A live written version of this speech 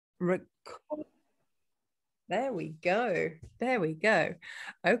Rec- There we go. There we go.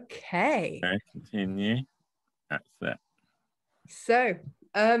 Okay. Continue. That's it. So,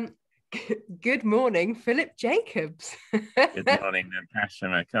 good morning, Philip Jacobs. Good morning, Natasha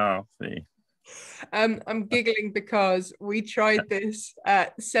McCarthy. I'm giggling because we tried this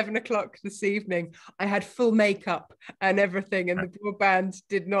at 7 o'clock this evening. I had full makeup and everything, and the poor band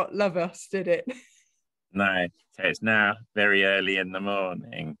did not love us, did it? No, so it's now very early in the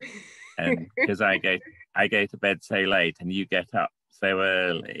morning, and because I go to bed so late and you get up so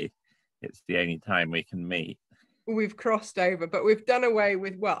early, it's the only time we can meet. We've crossed over, but we've done away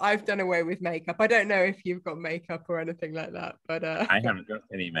with, well, I've done away with makeup. I don't know if you've got makeup or anything like that, but I haven't got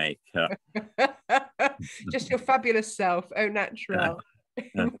any makeup. Just your fabulous self, au natural.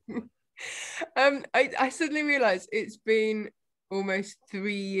 I suddenly realized it's been almost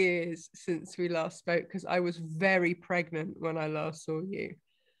 3 years since we last spoke, because I was very pregnant when I last saw you.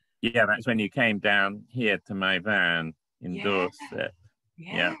 Yeah, that's when you came down here to my van in Dorset.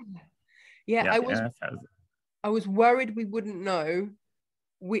 Yeah. I was worried we wouldn't know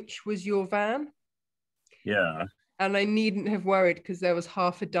which was your van. Yeah. And I needn't have worried because there was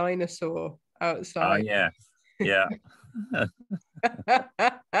half a dinosaur outside. Oh, yes. Yeah.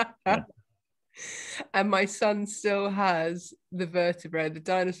 And my son still has the vertebrate, the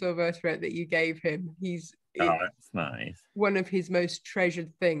dinosaur vertebrate that you gave him. That's nice. One of his most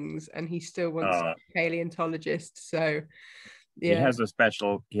treasured things, and he still wants to be a paleontologist. So yeah. He has a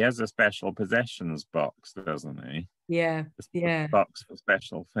special possessions box, doesn't he? Yeah. A box for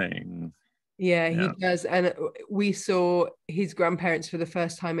special things. Yeah, he does. And we saw his grandparents for the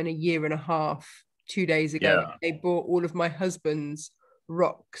first time in a year and a half 2 days ago. Yeah. They bought all of my husband's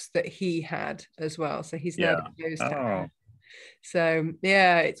rocks that he had as well. So he's now got those to have. So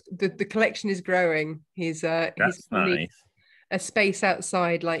yeah, it's the collection is growing. He's nice. A space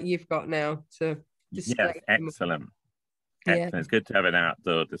outside like you've got now to display. Yes, excellent. Excellent. It's good to have an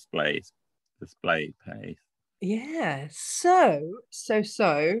outdoor display place. Yeah. So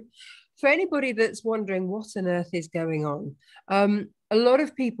for anybody that's wondering what on earth is going on, a lot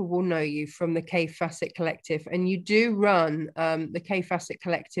of people will know you from the K Facet Collective, and you do run the K Facet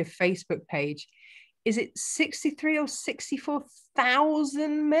Collective Facebook page. Is it 63 or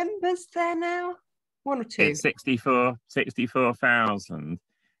 64,000 members there now? One or two? It's 64,000.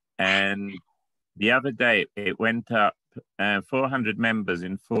 And the other day it went up 400 members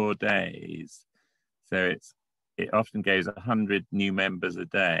in 4 days. So it often goes 100 new members a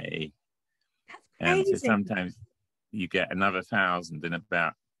day. And so sometimes you get another 1,000 in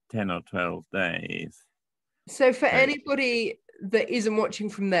about 10 or 12 days. So for anybody that isn't watching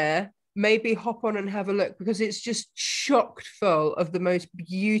from there, maybe hop on and have a look, because it's just chocked full of the most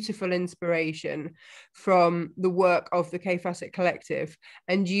beautiful inspiration from the work of the K Facet Collective.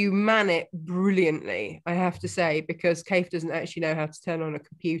 And you man it brilliantly, I have to say, because Kaif doesn't actually know how to turn on a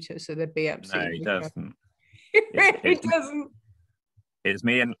computer, so there'd be absolutely no, he doesn't. It doesn't. It's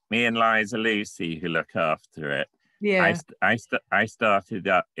me and Liza Lucy who look after it. Yeah. I started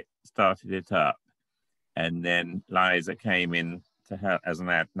it up, and then Liza came in to help as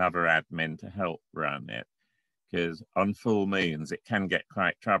another admin to help run it, because on full moons it can get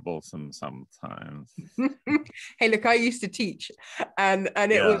quite troublesome sometimes. Hey, look, I used to teach, and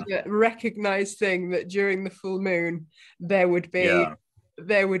it was a recognized thing that during the full moon there would be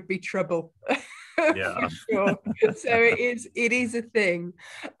trouble. Yeah. Sure. So it is a thing.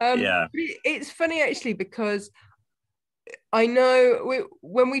 It's funny actually, because I know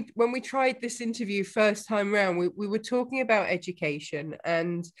when we tried this interview first time round, we were talking about education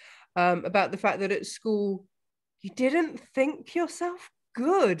and about the fact that at school you didn't think yourself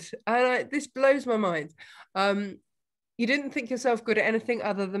good, and this blows my mind. You didn't think yourself good at anything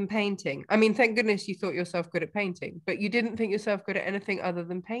other than painting. I mean, thank goodness you thought yourself good at painting, but you didn't think yourself good at anything other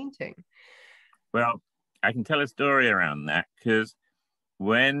than painting. Well, I can tell a story around that, because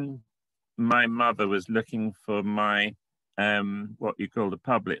when my mother was looking for my what you call the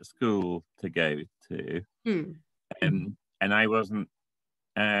public school to go to, and I wasn't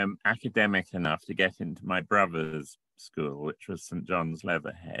academic enough to get into my brother's school, which was St. John's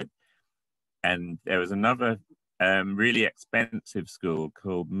Leatherhead, and there was another really expensive school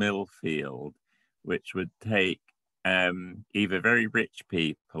called Millfield, which would take either very rich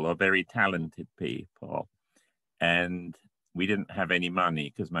people or very talented people, and we didn't have any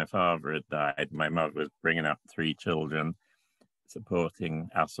money because my father had died. My mother was bringing up 3 children, supporting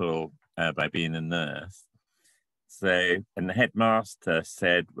us all by being a nurse. So, and the headmaster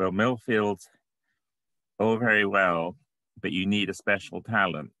said, well, Millfield's all very well, but you need a special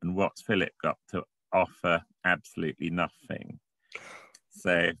talent. And what's Philip got to offer? Absolutely nothing.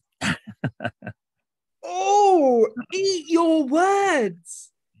 So Oh, eat your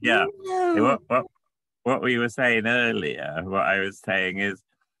words. Yeah. No. What we were saying earlier, what I was saying is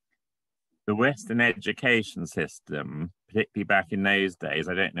the Western education system, particularly back in those days,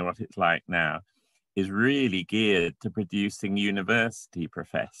 I don't know what it's like now, is really geared to producing university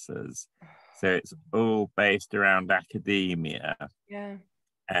professors. So it's all based around academia. Yeah.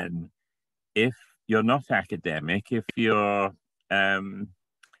 And if you're not academic, if you're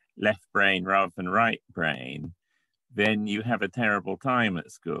left brain rather than right brain, then you have a terrible time at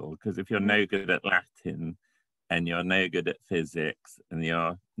school, because if you're no good at Latin and you're no good at physics and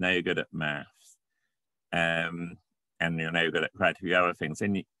you're no good at maths, and you're no good at quite a few other things,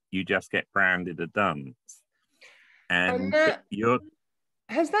 then you just get branded a dunce. And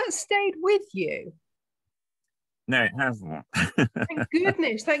has that stayed with you? No, it hasn't. Thank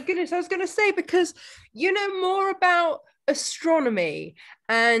goodness. Thank goodness. I was going to say, because you know more about astronomy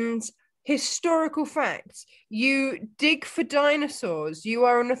and historical facts. You dig for dinosaurs. You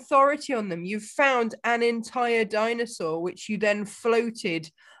are an authority on them. You've found an entire dinosaur, which you then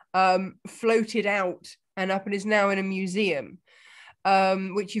floated out and up and is now in a museum,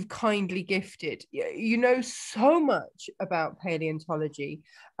 which you've kindly gifted. You know so much about paleontology.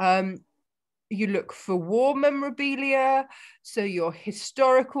 You look for war memorabilia, so your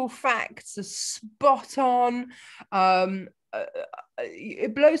historical facts are spot on.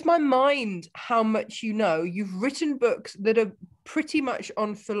 It blows my mind how much you know. You've written books that are pretty much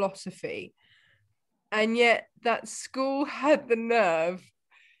on philosophy, and yet that school had the nerve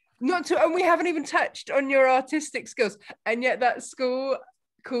not to, and we haven't even touched on your artistic skills, and yet that school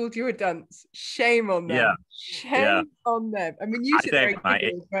called you a dunce. Shame on them. Yeah. Shame on them. I mean, you sit there and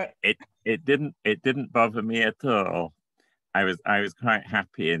giggle, but it didn't bother me at all. I was quite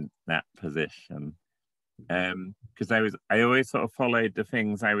happy in that position, because I always sort of followed the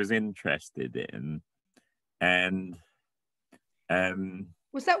things I was interested in, and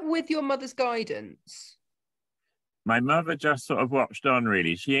was that with your mother's guidance? My mother just sort of watched on,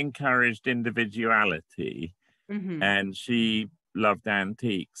 really. She encouraged individuality, and she loved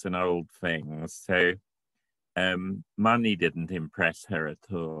antiques and old things. So money didn't impress her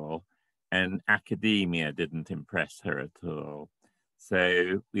at all, and academia didn't impress her at all.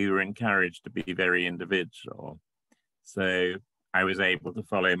 So we were encouraged to be very individual. So I was able to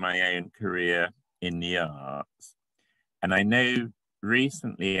follow my own career in the arts. And I know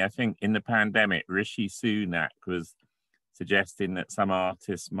recently, I think in the pandemic, Rishi Sunak was suggesting that some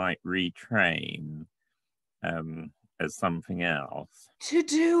artists might retrain as something else. To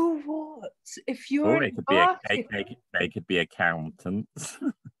do what? If you're they could be accountants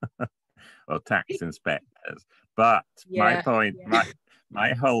or tax inspectors. But my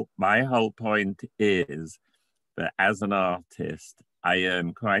whole point is that as an artist, I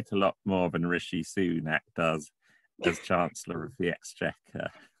earn quite a lot more than Rishi Sunak does as Chancellor of the Exchequer.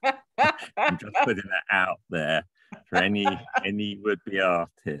 I'm just putting that out there for any would-be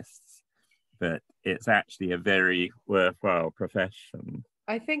artists, but it's actually a very worthwhile profession.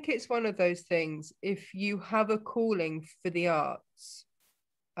 I think it's one of those things, if you have a calling for the arts,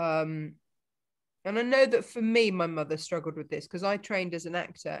 and I know that for me, my mother struggled with this because I trained as an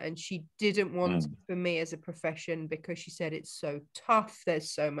actor, and she didn't want for me as a profession because she said it's so tough.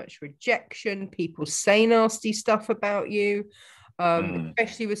 There's so much rejection. People say nasty stuff about you,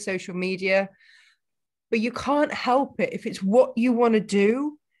 especially with social media. But you can't help it. If it's what you want to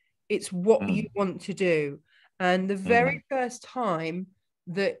do, it's what you want to do. And the very first time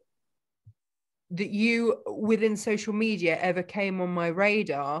that you within social media ever came on my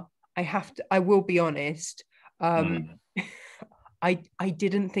radar, I will be honest, I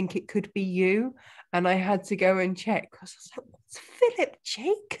didn't think it could be you, and I had to go and check because I was like, what's Philip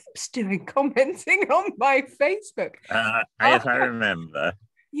Jacobs doing commenting on my Facebook? Yes, I remember.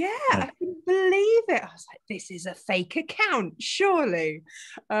 Yeah, I couldn't believe it. I was like, this is a fake account, surely.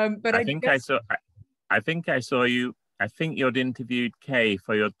 But I think I saw you. I think you'd interviewed Kay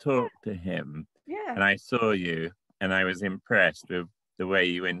for your talk to him. Yeah. And I saw you, and I was impressed with the way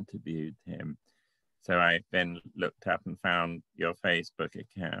you interviewed him. So I then looked up and found your Facebook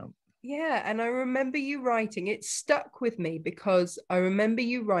account. Yeah, and I remember you writing, it stuck with me because I remember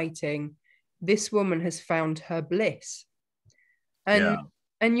you writing, this woman has found her bliss. And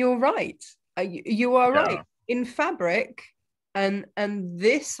you're right. You are right. In fabric and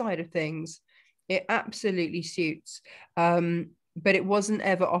this side of things, it absolutely suits. But it wasn't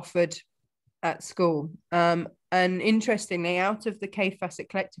ever offered at school. And interestingly, out of the K Facet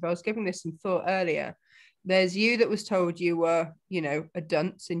Collective, I was giving this some thought earlier. There's you that was told you were, a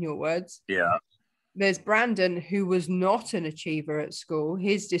dunce, in your words. Yeah. there's Brandon, who was not an achiever at school.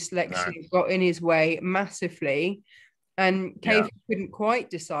 His dyslexia got in his way massively. And Cave couldn't quite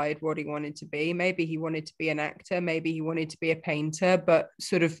decide what he wanted to be. Maybe he wanted to be an actor, maybe he wanted to be a painter, but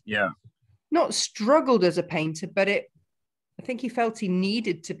sort of not struggled as a painter, but I think he felt he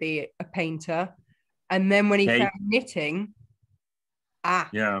needed to be a painter. And then when he found knitting,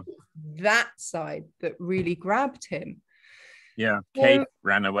 that side that really grabbed him. Yeah, Cave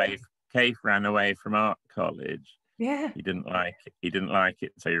ran away. Cave ran away from art college. Yeah, he didn't like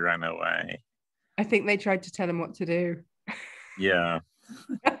it, so he ran away. I think they tried to tell him what to do. Yeah.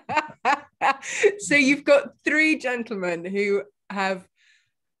 So you've got three gentlemen who have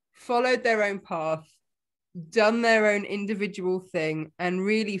followed their own path, done their own individual thing, and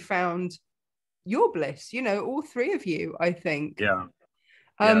really found your bliss, you know, all three of you, I think. Yeah.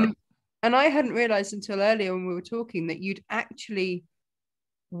 And I hadn't realized until earlier when we were talking that you'd actually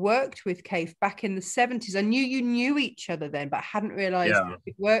worked with Cave back in the 70s. I knew you knew each other then, but hadn't realized that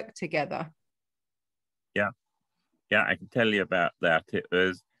you'd worked together. Yeah, I can tell you about that. It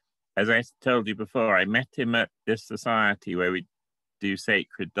was, as I told you before, I met him at this society where we do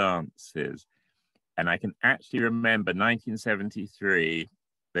sacred dances. And I can actually remember 1973,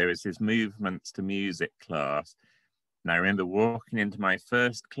 there was this movements to music class. And I remember walking into my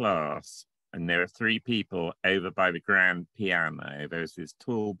first class, and there were three people over by the grand piano. There was this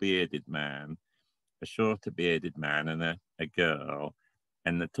tall bearded man, a shorter bearded man, and a girl.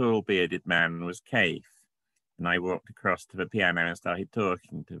 And the tall bearded man was Cave. And I walked across to the piano and started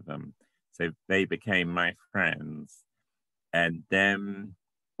talking to them. So they became my friends. And then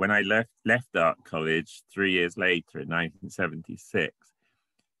when I left art college 3 years later in 1976,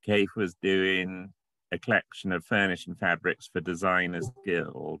 Cave was doing a collection of furnishing fabrics for Designers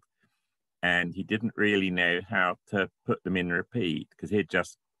Guild. And he didn't really know how to put them in repeat, because he'd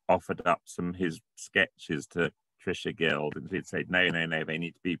just offered up some his sketches to Trisha Guild, and he'd said, no, they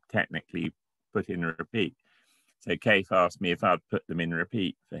need to be technically put in repeat. So Cave asked me if I'd put them in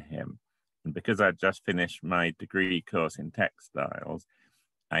repeat for him. And because I'd just finished my degree course in textiles,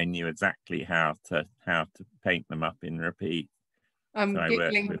 I knew exactly how to paint them up in repeat. I'm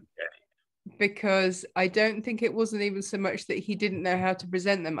giggling because I don't think it wasn't even so much that he didn't know how to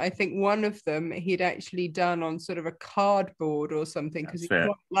present them. I think one of them he'd actually done on sort of a cardboard or something, because he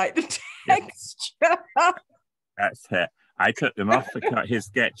didn't like the texture. That's it. I took them off his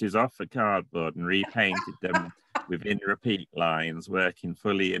sketches off the cardboard and repainted them with in repeat lines, working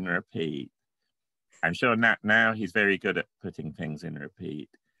fully in repeat. I'm sure now he's very good at putting things in repeat.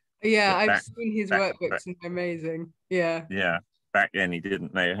 Yeah, I've seen his workbooks and they're amazing. Yeah. Yeah. Back then he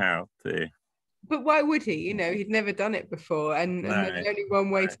didn't know how to. But why would he? You know, he'd never done it before, and there's only one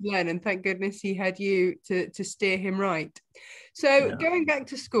way to learn. And thank goodness he had you to steer him right. So going back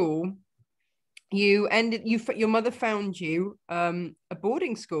to school, your mother found you a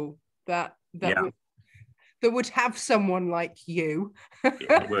boarding school that would have someone like you.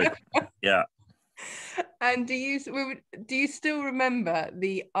 It would. Yeah. And do you still remember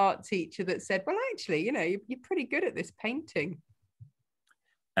the art teacher that said, well, actually, you know, you're pretty good at this painting?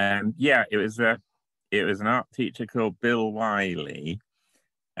 Yeah, it was an art teacher called Bill Wiley.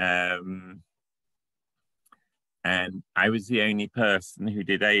 And I was the only person who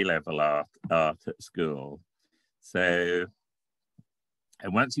did A-level art at school. So,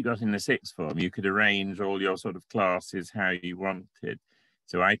 and once you got in the sixth form, you could arrange all your sort of classes how you wanted.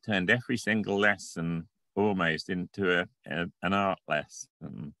 So I turned every single lesson almost into an art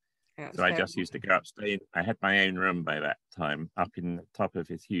lesson. So I just used to go upstairs. I had my own room by that time, up in the top of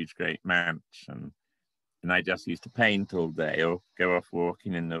his huge, great mansion. And I just used to paint all day, or go off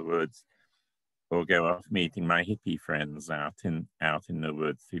walking in the woods, or go off meeting my hippie friends out in the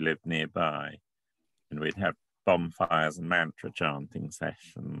woods who lived nearby. And we'd have bonfires and mantra chanting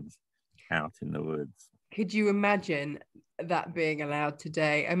sessions out in the woods. Could you imagine that being allowed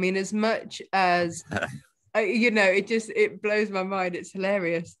today? I mean, as much as, you know, it blows my mind. It's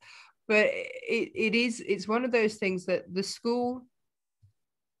hilarious. But it's one of those things that the school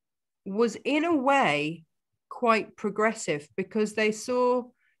was, in a way, quite progressive, because they saw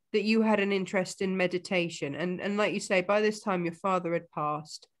that you had an interest in meditation. And like you say, by this time your father had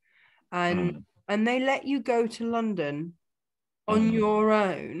passed, and they let you go to London on your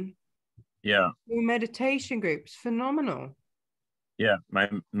own. Yeah. Your meditation groups, phenomenal. Yeah, my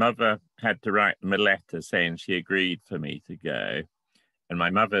mother had to write them a letter saying she agreed for me to go. And my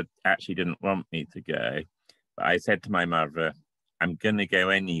mother actually didn't want me to go. But I said to my mother, I'm going to go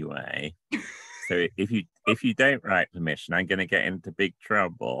anyway. So if you don't write permission, I'm going to get into big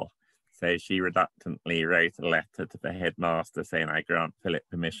trouble. So she reluctantly wrote a letter to the headmaster saying, I grant Philip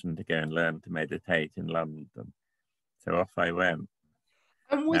permission to go and learn to meditate in London. So off I went.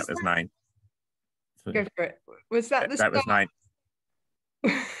 And was that was nine. Go for it. Was that the that start? was nine.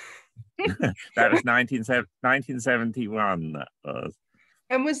 That was 1971. That was.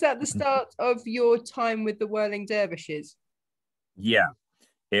 And was that the start of your time with the Whirling Dervishes? Yeah,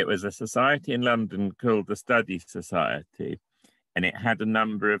 it was a society in London called the Study Society, and it had a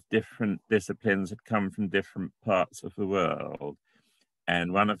number of different disciplines that come from different parts of the world.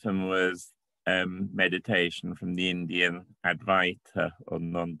 And one of them was meditation from the Indian Advaita or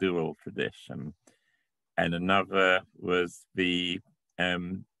non-dual tradition. And another was the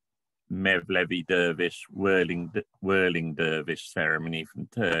Mevlevi Dervish whirling dervish ceremony from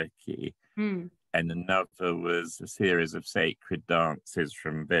Turkey. And another was a series of sacred dances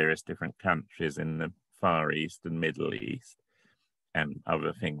from various different countries in the Far East and Middle East, and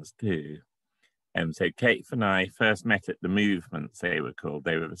other things too. And so Kate and I first met at the movements, they were called.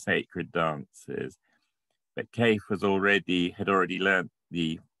 They were the sacred dances. But Kate had already learnt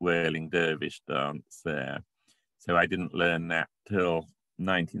the whirling dervish dance there. So I didn't learn that till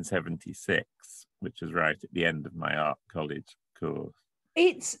 1976, which was right at the end of my art college course.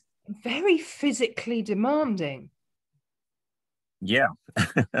 It's very physically demanding. Yeah.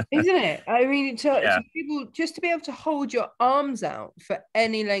 Isn't it? I mean, to people, just to be able to hold your arms out for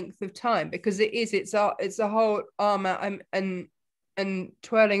any length of time, because it's a whole arm out and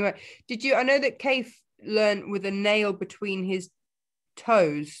twirling around. I know that Kaif learned with a nail between his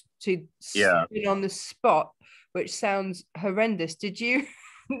toes to spin on the spot, which sounds horrendous. Did you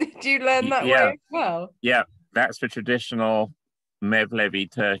learn that way as well? Yeah, that's the traditional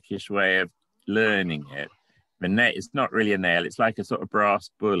Mevlevi Turkish way of learning it. The net is not really a nail, it's like a sort of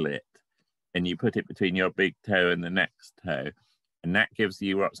brass bullet, and you put it between your big toe and the next toe, and that gives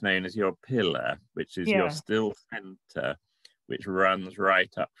you what's known as your pillar, which is your still center, which runs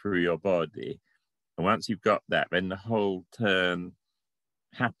right up through your body. And once you've got that, then the whole turn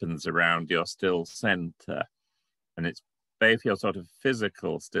happens around your still center, and it's both your sort of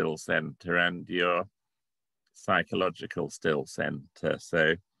physical still center and your psychological still center.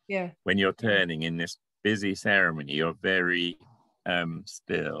 So when you're turning in this busy ceremony, you're very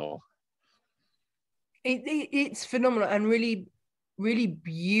still. It's phenomenal and really, really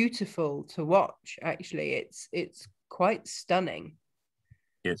beautiful to watch. Actually, it's quite stunning.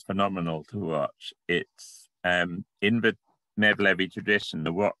 It's phenomenal to watch. It's in the Mevlevi tradition,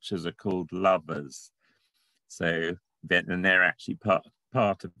 the watchers are called lovers. So then they're actually part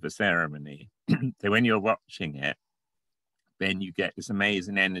of the ceremony. So when you're watching it, then you get this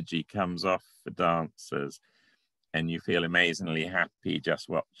amazing energy comes off the dancers, and you feel amazingly happy just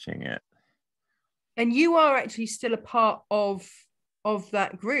watching it. And you are actually still a part of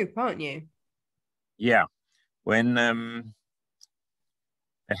that group, aren't you? Yeah. When the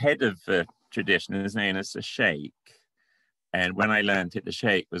head of the tradition is known as the Sheikh, and when I learned it, the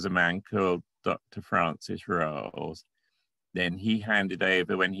Sheikh was a man called Dr. Francis Rolls. Then he handed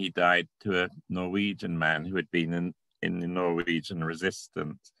over, when he died, to a Norwegian man who had been in the Norwegian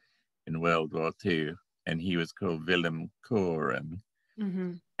resistance in World War II, and he was called Willem Koren.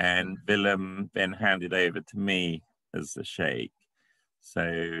 And Willem then handed over to me as the Sheikh.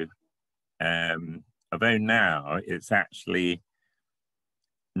 So although now it's actually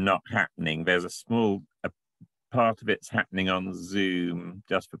not happening, there's a part of it's happening on Zoom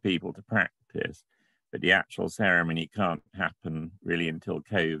just for people to practice, but the actual ceremony can't happen really until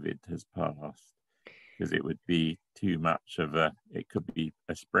COVID has passed, because it would be too much of it could be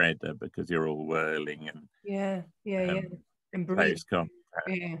a spreader, because you're all whirling and and close contact.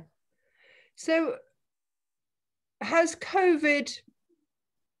 So has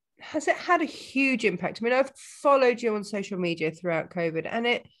it had a huge impact? I mean, I've followed you on social media throughout COVID, and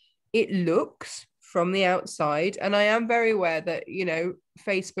it looks from the outside, and I am very aware that,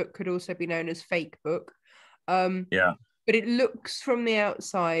 Facebook could also be known as fake book. But it looks from the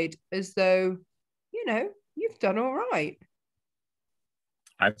outside as though, you've done all right.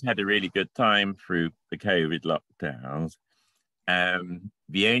 I've had a really good time through the COVID lockdowns.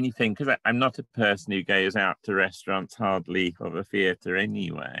 The only thing, because I'm not a person who goes out to restaurants hardly, or the theatre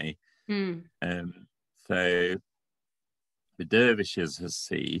anyway. So the dervishes has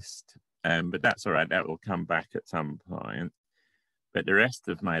ceased, but that's all right. That will come back at some point. But the rest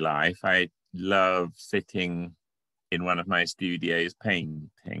of my life, I love sitting in one of my studios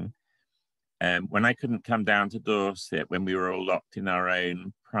painting. When I couldn't come down to Dorset, when we were all locked in our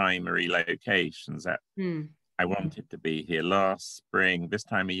own primary locations, I wanted to be here. Last spring, this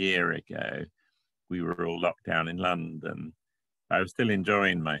time a year ago, we were all locked down in London. I was still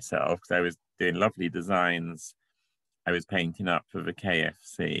enjoying myself because I was doing lovely designs. I was painting up for the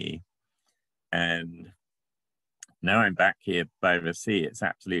KFC, and now I'm back here by the sea. It's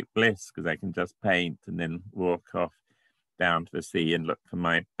absolute bliss because I can just paint and then walk off down to the sea and look for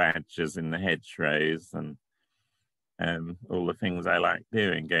my badgers in the hedgerows and all the things I like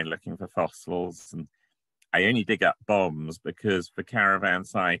doing, going looking for fossils. And I only dig up bombs because the caravan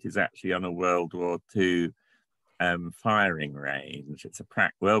site is actually on a World War II firing range. It's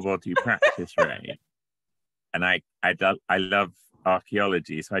a World War II practice range. And I love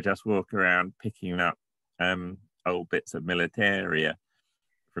archaeology, so I just walk around picking up old bits of militaria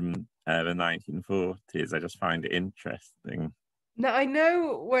from the 1940s. I just find it interesting. Now, I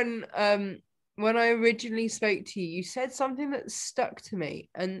know when I originally spoke to you, you said something that stuck to me,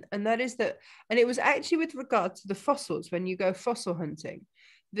 and that is that, and it was actually with regard to the fossils. When you go fossil hunting,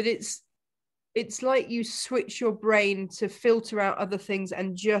 that it's like you switch your brain to filter out other things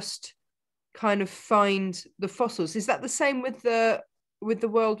and just kind of find the fossils. Is that the same with the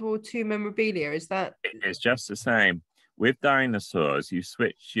World War II memorabilia? Is that? It's just the same with dinosaurs. You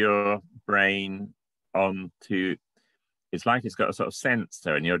switch your brain on to, it's like it's got a sort of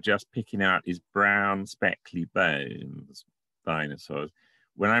sensor, and you're just picking out these brown speckly bones. Dinosaurs.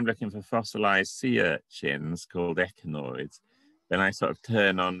 When I'm looking for fossilized sea urchins called echinoids, then I sort of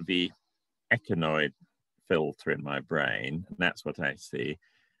turn on the echinoid filter in my brain, and that's what I see.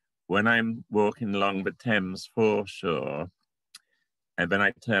 When I'm walking along the Thames foreshore, and then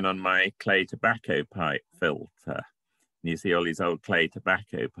I turn on my clay tobacco pipe filter, and you see all these old clay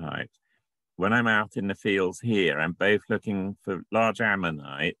tobacco pipes. When I'm out in the fields here, I'm both looking for large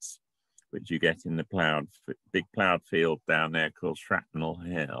ammonites, which you get in the big ploughed field down there called Shrapnel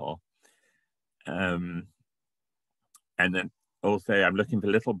Hill. And then also I'm looking for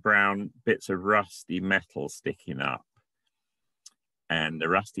little brown bits of rusty metal sticking up. And the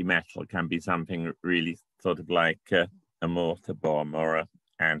rusty metal can be something really sort of like a mortar bomb or an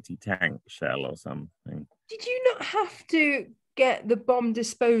anti-tank shell or something. Did you not have to get the bomb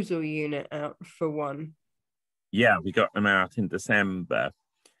disposal unit out for one? Yeah, we got them out in December.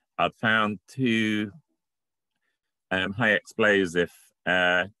 I'd found two high explosive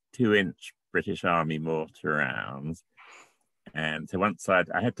 2-inch British Army mortar rounds. And so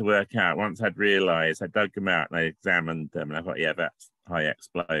I had to work out, once I'd realised, I dug them out and I examined them, and I thought, yeah, that's high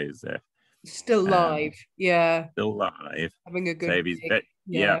explosive. Still live, yeah. Still live. Having a good day.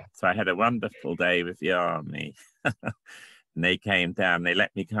 Yeah. So I had a wonderful day with the army. And they came down, they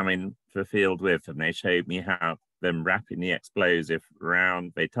let me come in for the field with them. They showed me how them wrapping the explosive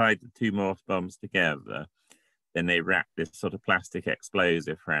around, they tied the two mortar bombs together. Then they wrapped this sort of plastic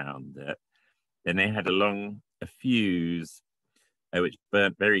explosive around it. Then they had a fuse which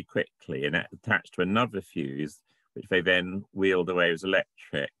burnt very quickly, and it attached to another fuse, which they then wheeled away as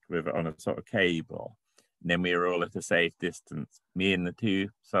electric on a sort of cable. And then we were all at a safe distance, me and the two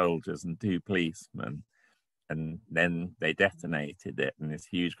soldiers and two policemen. And then they detonated it, and this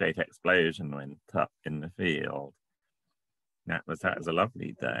huge, great explosion went up in the field. That was a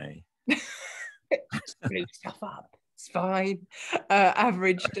lovely day. Just blew stuff up. It's fine.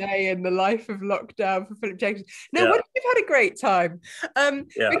 Average day in the life of lockdown for Philip Jackson. No, yeah. You've had a great time.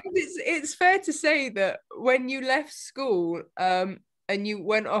 Because it's fair to say that when you left school and you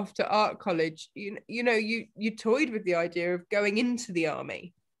went off to art college, you toyed with the idea of going into the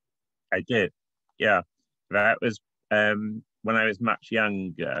army. I did, yeah. That was when I was much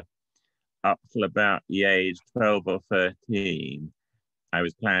younger, up till about the age 12 or 13. I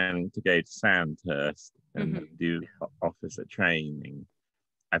was planning to go to Sandhurst and do officer training.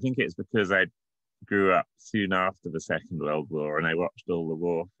 I think it's because I grew up soon after the Second World War, and I watched all the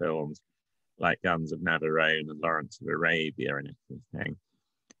war films like Guns of Navarone and Lawrence of Arabia and everything.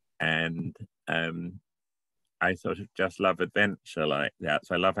 And I sort of just love adventure like that.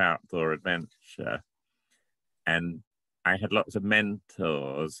 So I love outdoor adventure. And I had lots of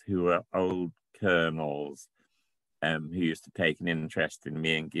mentors who were old colonels who used to take an interest in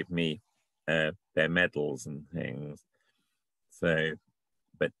me and give me their medals and things. So,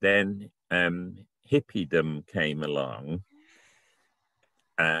 but then hippiedom came along,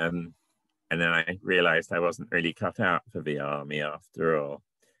 and then I realised I wasn't really cut out for the army after all.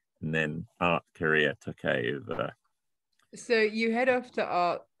 And then art career took over. So you head off to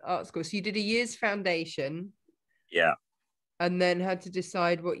art school. So you did a year's foundation. Yeah. And then had to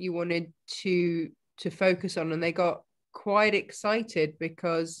decide what you wanted to focus on. And they got quite excited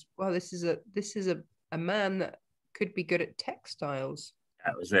because, well, this is a man that could be good at textiles.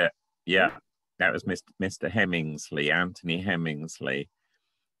 That was it. Yeah. That was Mr. Hemmingsley, Anthony Hemmingsley.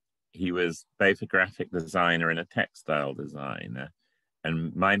 he was both a graphic designer and a textile designer.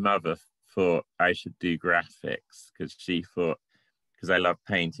 And my mother thought I should do graphics because she thought, because I love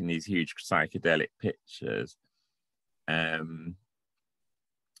painting these huge psychedelic pictures. And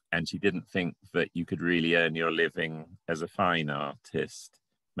she didn't think that you could really earn your living as a fine artist.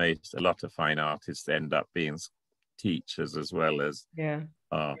 A lot of fine artists end up being teachers as well as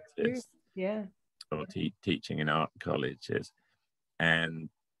artists. Yeah. Or teaching in art colleges.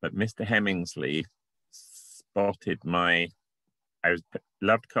 But Mr. Hemmingsley spotted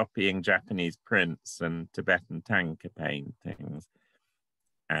loved copying Japanese prints and Tibetan tanka paintings.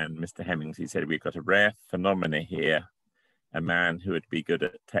 And Mr. Hemmingsley said, we've got a rare phenomena here, a man who would be good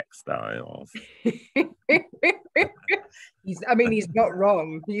at textiles. He's not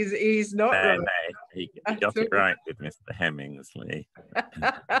wrong. He's not wrong. No, he got it right with Mr. Hemmingsley.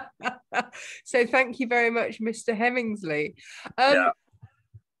 So thank you very much, Mr. Hemmingsley.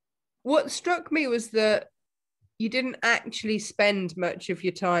 What struck me was that you didn't actually spend much of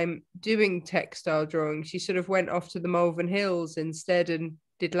your time doing textile drawings. You sort of went off to the Malvern Hills instead and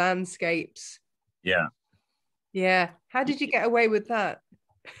did landscapes. Yeah. Yeah. How did you get away with that?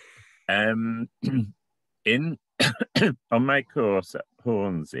 On my course at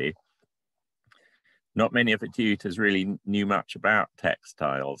Hornsey, not many of the tutors really knew much about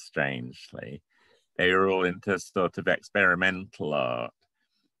textiles, strangely. They were all into sort of experimental art.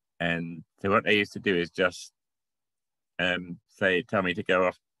 And so what they used to do is just tell me to go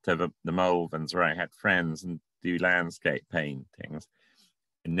off to the Malverns where I had friends and do landscape paintings.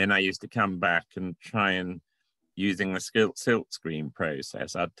 And then I used to come back and try and, using the silk screen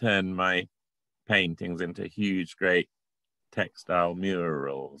process, I'd turn my paintings into huge, great textile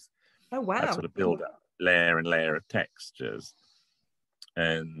murals. Oh, wow. I'd sort of build up layer and layer of textures.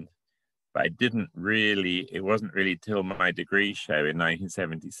 But it wasn't really till my degree show in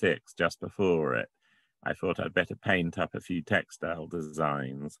 1976, just before it, I thought I'd better paint up a few textile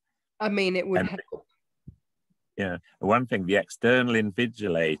designs. I mean, it would help. Yeah. One thing, the external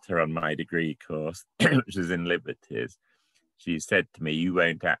invigilator on my degree course, which is in Liberties, she said to me, you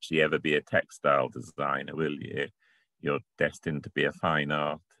won't actually ever be a textile designer, will you? You're destined to be a fine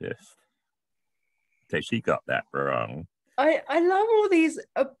artist. So she got that wrong. I love all these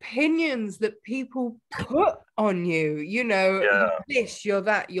opinions that people put on you, you're this, you're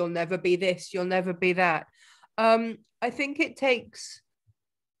that, you'll never be this, you'll never be that. I think it takes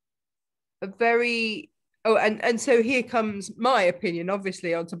a very, and so here comes my opinion,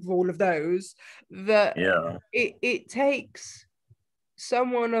 obviously, on top of all of those, that it takes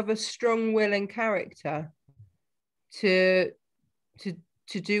someone of a strong will and character to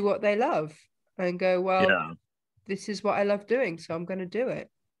do what they love and go, well, this is what I love doing, so I'm going to do it.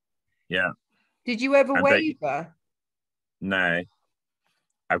 Yeah. Did you ever waver? No.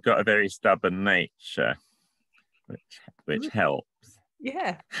 I've got a very stubborn nature, which helps.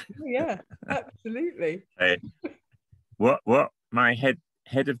 Yeah, absolutely. What my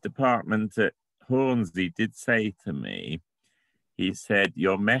head of department at Hornsey did say to me, he said,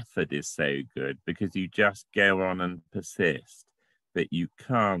 your method is so good because you just go on and persist, but you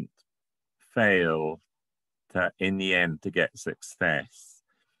can't fail in the end to get success.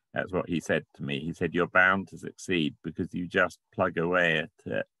 That's what he said to me. He said, you're bound to succeed because you just plug away at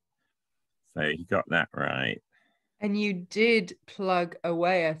it. So he got that right. And you did plug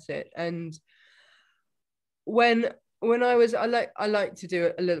away at it. And when I like to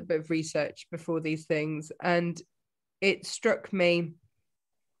do a little bit of research before these things, and it struck me,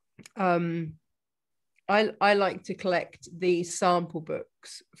 I like to collect the sample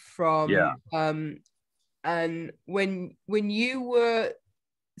books from and when you were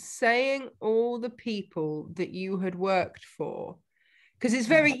saying all the people that you had worked for, because it's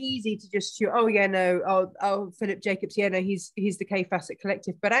very easy to just shoot, Philip Jacobs, he's the K Facet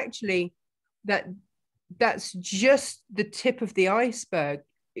Collective, but actually that's just the tip of the iceberg.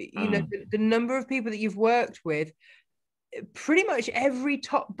 The number of people that you've worked with, pretty much every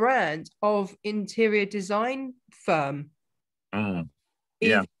top brand of interior design firm.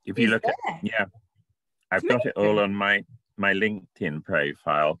 If you look at I've got it all on my LinkedIn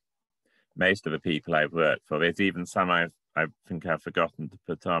profile. Most of the people I've worked for. There's even some I think I've forgotten to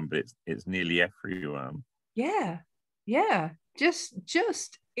put on, but it's nearly everyone. Yeah.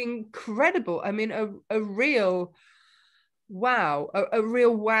 Just incredible. I mean, a real wow, a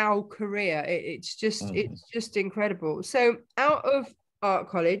real wow career. It's just incredible. So out of art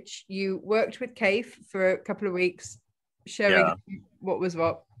college, you worked with Kafe for a couple of weeks, showing what was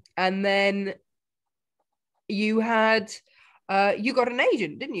what, and then you had you got an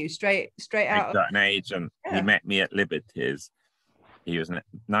agent, didn't you? Straight out. I got an agent. He met me at Liberties, he was a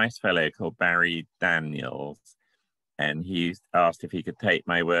nice fellow called Barry Daniels, and he asked if he could take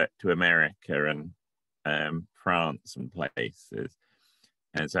my work to America and France and places.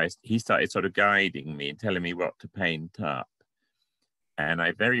 And so he started sort of guiding me and telling me what to paint up. And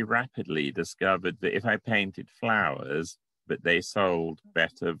I very rapidly discovered that if I painted flowers, but they sold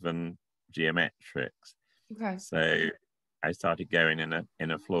better than geometrics. Okay. So I started going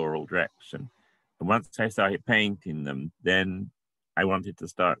in a floral direction. And once I started painting them, then I wanted to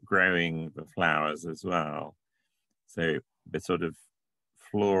start growing the flowers as well. So the sort of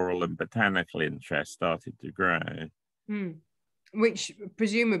floral and botanical interest started to grow. Which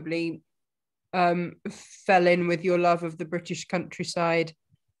presumably fell in with your love of the British countryside.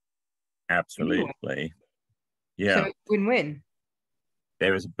 Absolutely. Anyway. Yeah. So win-win.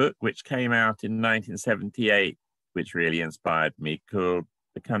 There was a book which came out in 1978, which really inspired me, called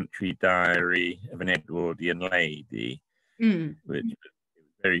The Country Diary of an Edwardian Lady, which was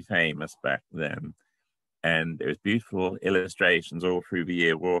very famous back then. And there was beautiful illustrations all through the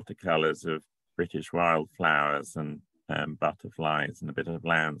year, watercolors of British wildflowers and butterflies and a bit of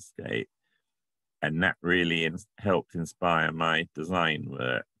landscape. And that really helped inspire my design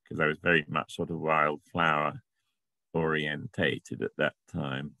work, because I was very much sort of wildflower orientated at that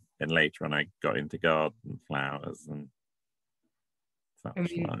time. And later on, I got into garden flowers and such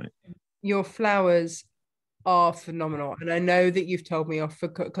like. Your flowers are phenomenal, and I know that you've told me off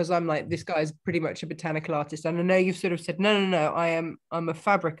because I'm like, this guy's pretty much a botanical artist, and I know you've sort of said no, I'm a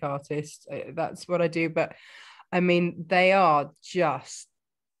fabric artist, that's what I do, but I mean, they are just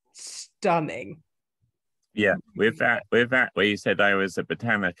stunning. Yeah, with that where you said I was a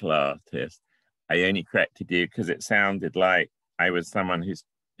botanical artist, I only corrected you because it sounded like I was someone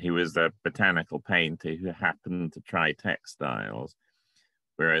who was a botanical painter who happened to try textiles,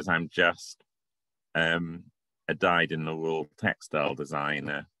 whereas I'm just a dyed-in-the-wool textile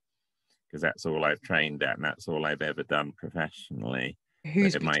designer, because that's all I've trained at and that's all I've ever done professionally.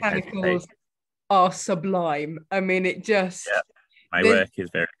 Whose botanicals are sublime. I mean, it just... Yeah, my work is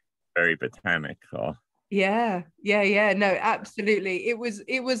very, very botanical. Yeah. No, absolutely. It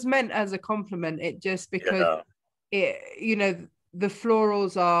was meant as a compliment. It just because the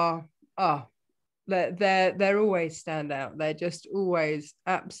florals are they're always stand out. They're just always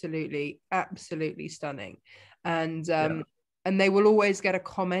absolutely stunning, and they will always get a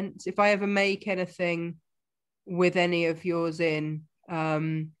comment if I ever make anything with any of yours in.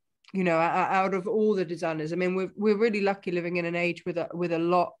 Out of all the designers, I mean, we're really lucky living in an age with a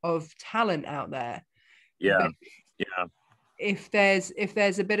lot of talent out there. Yeah. If there's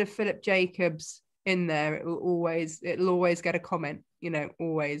a bit of Phillip Jacobs in there, it'll always get a comment,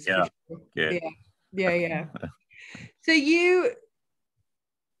 always. Yeah. Sure. Yeah. So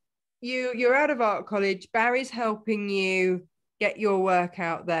you're out of art college. Barry's helping you get your work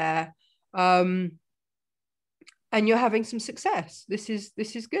out there, and you're having some success. This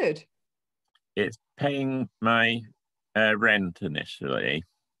is good. It's paying my rent initially.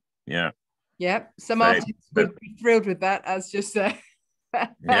 Yeah. Yep. Some artists would be thrilled with that as just a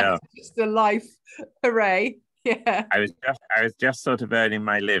just a life hooray. Yeah. I was just sort of earning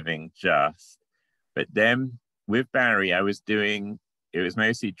my living but then with Barry, it was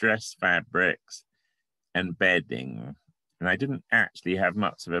mostly dress fabrics and bedding. And I didn't actually have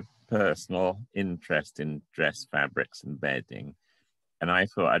much of a personal interest in dress fabrics and bedding. And I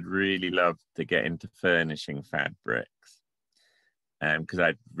thought I'd really love to get into furnishing fabrics. Because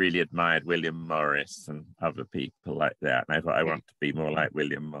I'd really admired William Morris and other people like that. And I thought I want to be more like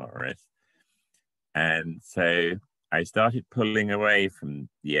William Morris. And so I started pulling away from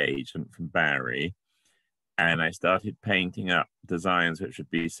the agent, from Barry, and I started painting up designs which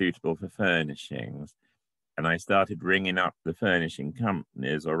would be suitable for furnishings. And I started ringing up the furnishing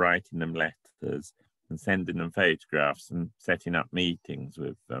companies or writing them letters and sending them photographs and setting up meetings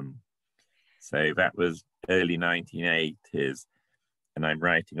with them. So that was early 1980s. And I'm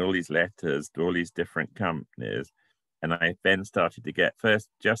writing all these letters to all these different companies. And I then started to get first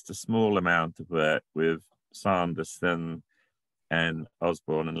just a small amount of work with Sanderson and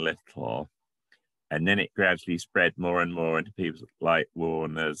Osborne and Little. And then it gradually spread more and more into people like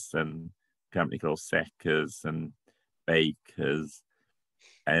Warner's and a company called Seckers and Bakers.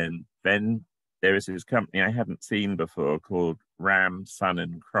 And then there was this company I hadn't seen before called Ram, Son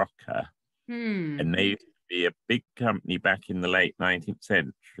and Crocker. And they used to be a big company back in the late 19th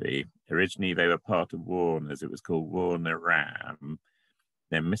century. Originally, they were part of Warner's. It was called Warner Ram.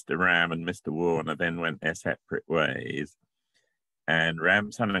 Then Mr. Ram and Mr. Warner then went their separate ways. And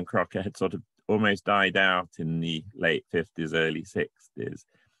Ram, Son and Crocker had sort of almost died out in the late 50s, early 60s.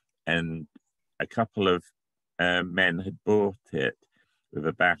 And a couple of men had bought it with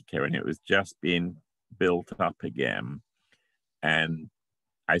a backer, and it was just being built up again. And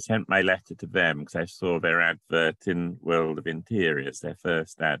I sent my letter to them because I saw their advert in World of Interiors, their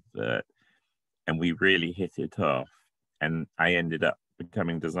first advert, and we really hit it off. And I ended up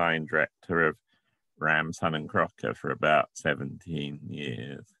becoming design director of Ram, Sun and Crocker for about 17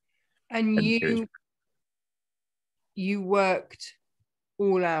 years. And you worked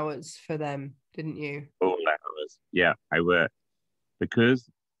all hours for them, didn't you? All hours, yeah. I worked because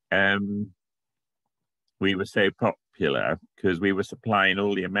we were so popular, because we were supplying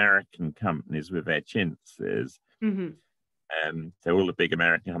all the American companies with their chintzes. Mm-hmm. So all the big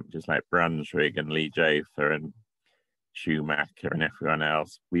American companies like Brunswick and Lee Jotha and Schumacher and everyone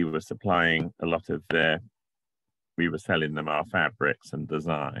else, we were supplying a lot of we were selling them our fabrics and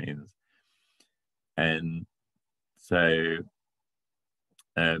designs. And so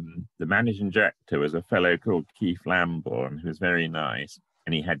the managing director was a fellow called Keith Lambourne, who was very nice,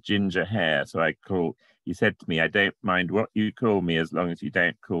 and he had ginger hair. So he said to me, "I don't mind what you call me as long as you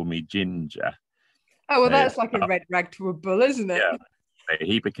don't call me Ginger." Oh, well, that's like a red rag to a bull, isn't it? Yeah. So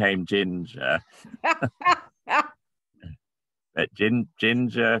he became Ginger. But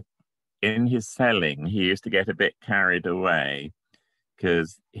Ginger, in his selling, he used to get a bit carried away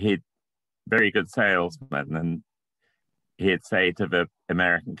because he'd very good salesman, and he'd say to the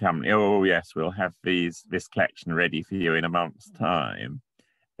American company, "Oh yes, we'll have this collection ready for you in a month's time,"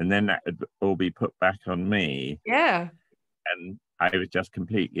 and then that would all be put back on me. Yeah. And I was just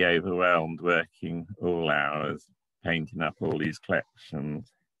completely overwhelmed, working all hours, painting up all these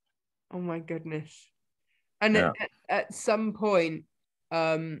collections. Oh my goodness. And yeah. at some point,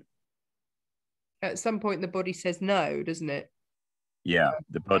 the body says no, doesn't it? Yeah,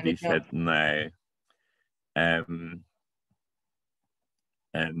 the body said no. And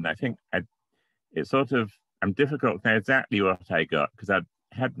I think I'm difficult to know exactly what I got, because I'd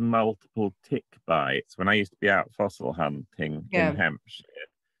had multiple tick bites when I used to be out fossil hunting in Hampshire,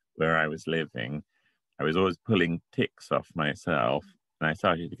 where I was living. I was always pulling ticks off myself, and I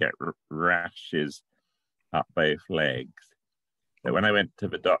started to get rashes up both legs. But when I went to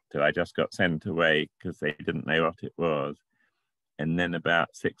the doctor, I just got sent away because they didn't know what it was. And then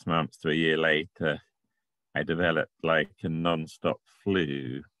about 6 months to a year later, I developed like a non-stop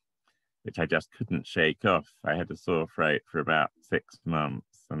flu, which I just couldn't shake off. I had a sore throat for about 6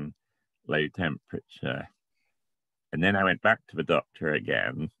 months and low temperature. And then I went back to the doctor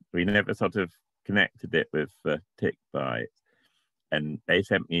again. We never sort of connected it with the tick bites. And they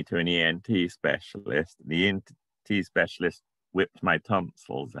sent me to an ENT specialist. The ENT specialist whipped my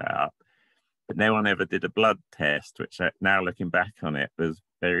tonsils out, but no one ever did a blood test, which now looking back on it was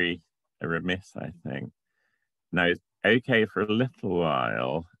very remiss, I think. And I was okay for a little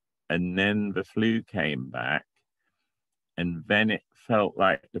while, and then the flu came back, and then it felt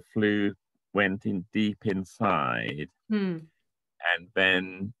like the flu went in deep inside. And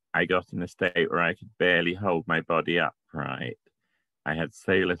then I got in a state where I could barely hold my body upright. I had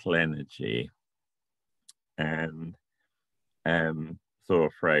so little energy, and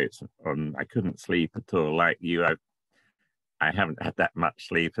sore throats, I couldn't sleep at all. Like you, I haven't had that much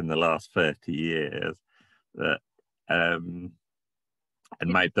sleep in the last 30 years. But, and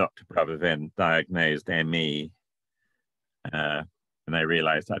my doctor brother then diagnosed ME, and I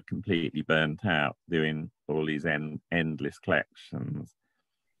realized I'd completely burnt out doing all these endless collections.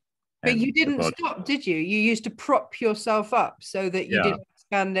 But you didn't stop, did you? You used to prop yourself up so that you didn't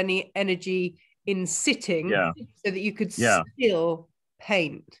expand any energy in sitting, so that you could still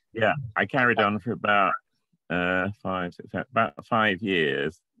paint. Yeah, I carried on for about 5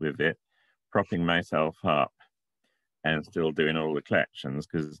 years with it, propping myself up and still doing all the collections,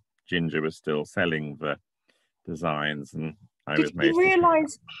 because Ginger was still selling the designs, and I was mostly... Did he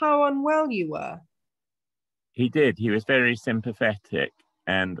realise how unwell you were? He did. He was very sympathetic,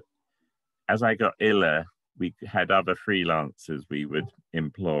 and as I got iller, we had other freelancers we would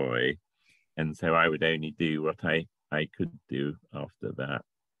employ, and so I would only do what I could do after that.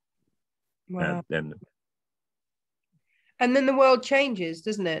 Wow. And then the world changes,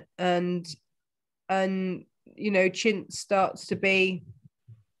 doesn't it? And you know, chintz starts to be,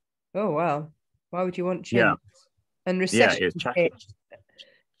 oh wow, why would you want chintz? Yeah. And recession. Yeah,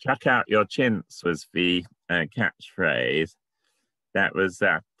 chuck out your chintz was the catchphrase. That was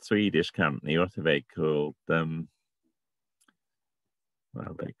that Swedish company. What are they called? What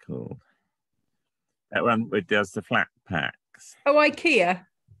are they called? That one that does the flat packs. Oh, IKEA.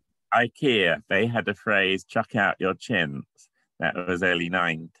 IKEA. They had a phrase, chuck out your chintz. That was early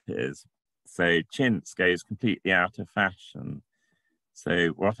 90s. So chintz goes completely out of fashion.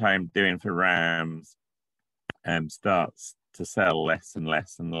 So what I'm doing for Rams starts to sell less and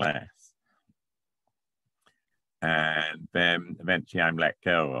less and less. And then eventually I'm let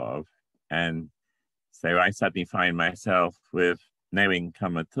go of. And so I suddenly find myself with no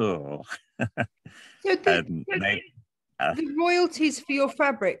income at all. So the royalties for your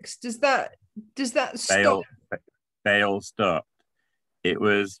fabrics, does that stop? They all stopped. It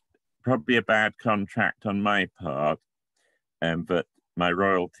was probably a bad contract on my part, but my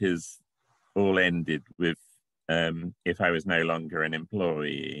royalties all ended with if I was no longer an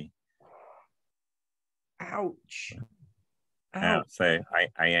employee. Ouch. So I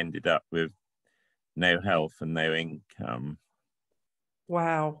ended up with no health and no income.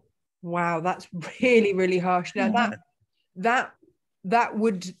 Wow, that's really, really harsh. Now that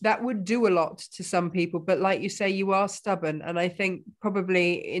would do a lot to some people, but like you say, you are stubborn, and I think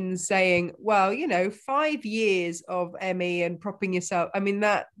probably in saying, well, 5 years of ME and propping yourself, I mean,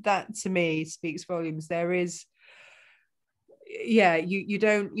 that to me speaks volumes. There is, yeah, you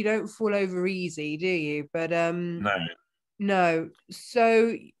don't fall over easy, do you? But no.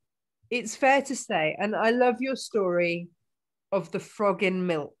 So it's fair to say, and I love your story of the frog in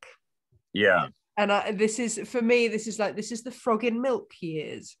milk. Yeah. And this is, for me, this is the frog in milk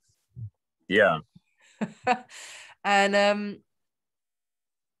years. Yeah. And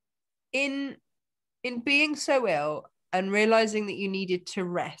in being so ill and realizing that you needed to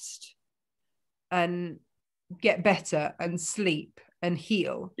rest and get better and sleep and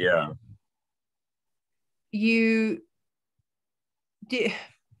heal. Yeah. You did.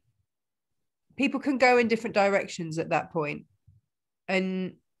 People can go in different directions at that point.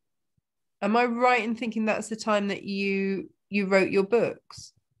 And am I right in thinking that's the time that you wrote your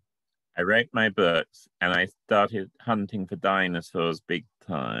books? I wrote my books and I started hunting for dinosaurs big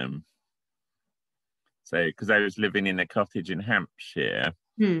time. So, because I was living in a cottage in Hampshire,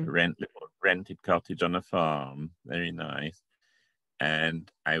 a rented cottage on a farm, very nice.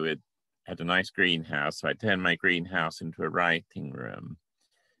 And I had a nice greenhouse. So I turned my greenhouse into a writing room.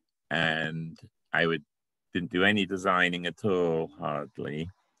 And didn't do any designing at all, hardly.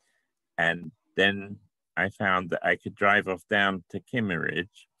 And then I found that I could drive off down to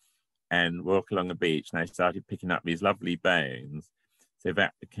Kimmeridge and walk along the beach, and I started picking up these lovely bones. So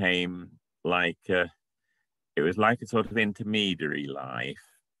that became it was like a sort of intermediary life.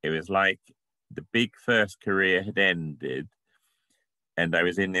 It was like the big first career had ended, and I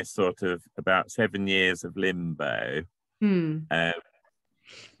was in this sort of about 7 years of limbo, where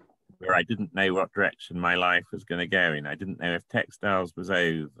I didn't know what direction my life was going to go in. I didn't know if textiles was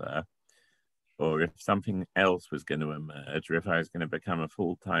over, or if something else was going to emerge, or if I was going to become a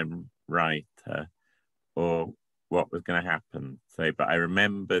full-time writer, or what was going to happen. So, but I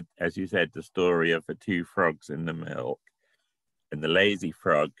remembered, as you said, the story of the two frogs in the milk. And the lazy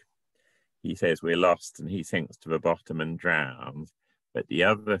frog, he says we're lost and he sinks to the bottom and drowns. But the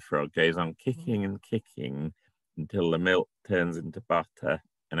other frog goes on kicking and kicking until the milk turns into butter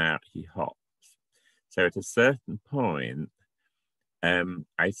and out he hops. So at a certain point,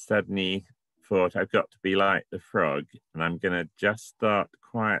 I suddenly thought I've got to be like the frog, and I'm going to just start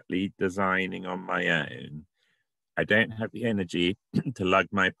quietly designing on my own. I don't have the energy to lug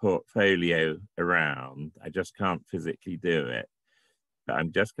my portfolio around. I just can't physically do it. But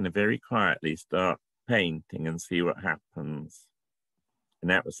I'm just going to very quietly start painting and see what happens.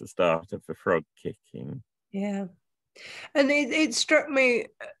 And that was the start of the frog kicking. Yeah. And it struck me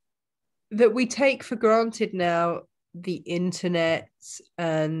that we take for granted now the internet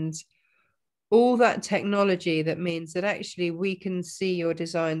and all that technology that means that actually we can see your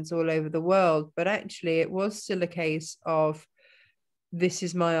designs all over the world. But actually, it was still a case of this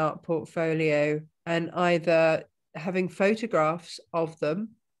is my art portfolio, and either having photographs of them,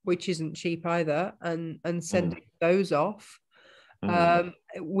 which isn't cheap either, and sending those off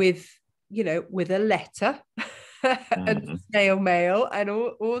with a letter and snail mail and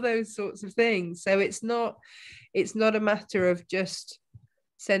all those sorts of things. So it's not a matter of just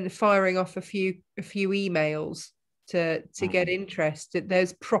firing off a few emails to get interest.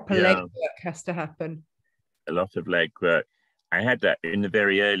 There's proper legwork has to happen. A lot of legwork. I had that in the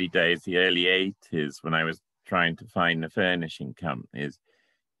very early days, the early 80s, when I was trying to find the furnishing companies.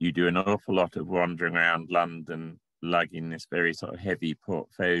 You do an awful lot of wandering around London, lugging this very sort of heavy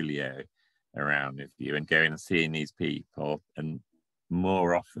portfolio around with you and going and seeing these people, and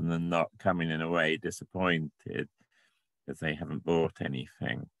more often than not coming in a way disappointed because they haven't bought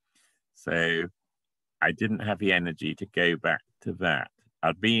anything. So I didn't have the energy to go back to that.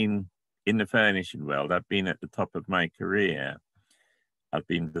 I'd been in the furnishing world. I'd been at the top of my career. I'd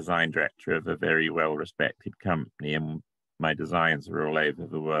been design director of a very well-respected company, and my designs were all over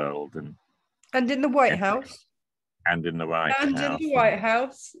the world. And in the White House? And in the White And in House. the White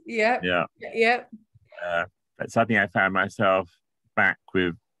House. Yeah. Yeah. Yeah. But suddenly I found myself back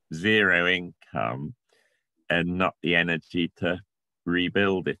with zero income and not the energy to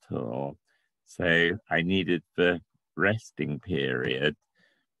rebuild it all. So I needed the resting period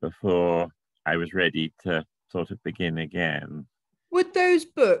before I was ready to sort of begin again. Would those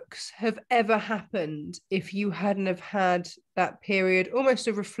books have ever happened if you hadn't have had that period, almost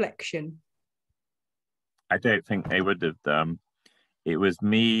a reflection? I don't think they would have done. It was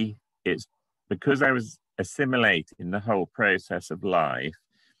me, it's because I was assimilating the whole process of life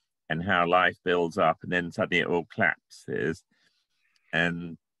and how life builds up and then suddenly it all collapses.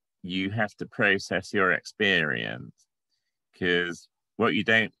 And you have to process your experience because what you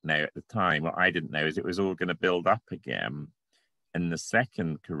don't know at the time, what I didn't know, is it was all going to build up again. And the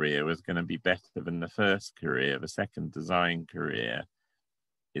second career was going to be better than the first career. The second design career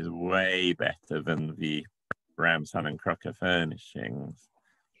is way better than the Ramson and Crocker furnishings.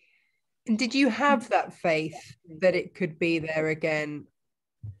 And did you have that faith that it could be there again?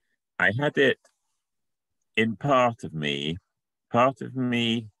 I had it in part of me. Part of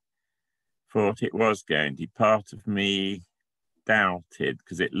me thought it was going to. Part of me doubted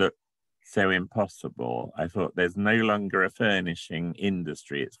because it looked so impossible. I thought there's no longer a furnishing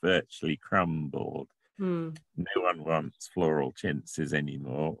industry. It's virtually crumbled. No one wants floral chintzes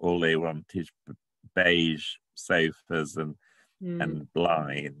anymore. All they want is beige sofas and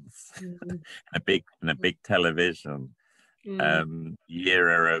blinds and a big television.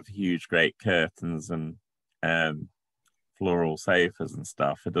 Era of huge great curtains and floral sofas and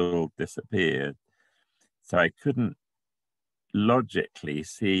stuff had all disappeared. So I couldn't logically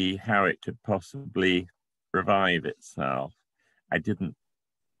see how it could possibly revive itself.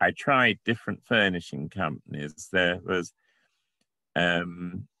 I tried different furnishing companies. There was, I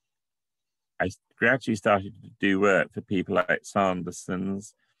gradually started to do work for people like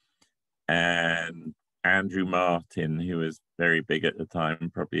Sanderson's and Andrew Martin, who was very big at the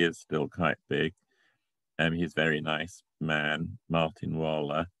time, probably is still quite big. He's a very nice man, Martin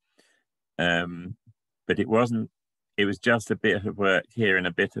Waller. But it was just a bit of work here and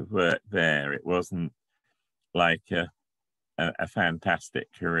a bit of work there. It wasn't like a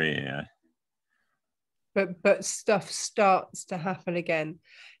fantastic career. But stuff starts to happen again.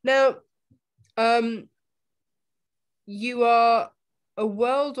 Now, you are a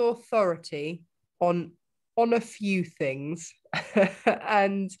world authority on a few things,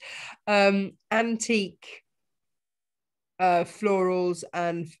 and antique florals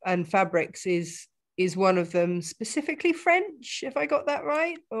and fabrics is one of them. Specifically French, if I got that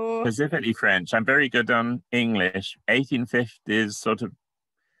right, or specifically French. I'm very good on English. 1850s, sort of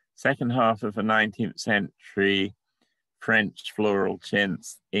second half of the 19th century, French floral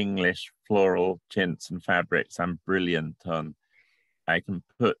chintz, English floral chintz and fabrics. I'm brilliant on. I can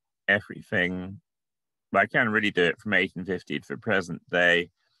put everything. I can't really do it from 1850 to the present day.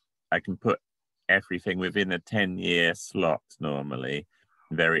 I can put everything within a 10-year slot normally.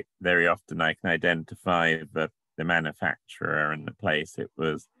 Very, very often I can identify the manufacturer and the place it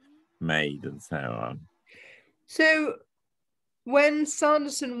was made and so on. So when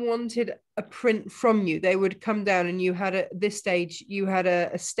Sanderson wanted a print from you, they would come down and you had this stage, you had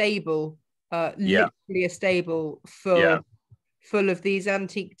a stable, literally a stable full of these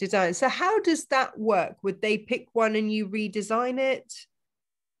antique designs. So how does that work? Would they pick one and you redesign it?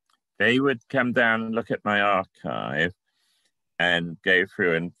 They would come down and look at my archive and go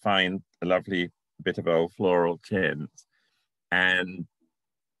through and find a lovely bit of old floral chintz. And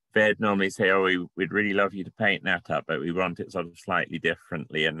they'd normally say, oh, we'd really love you to paint that up, but we want it sort of slightly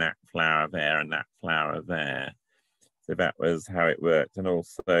differently, and that flower there and that flower there. So that was how it worked. And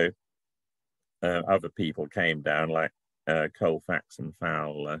also other people came down like Colfax and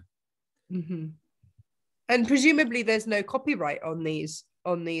Fowler. Mm-hmm. And presumably there's no copyright on these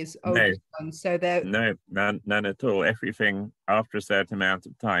older ones. So they're none at all. Everything, after a certain amount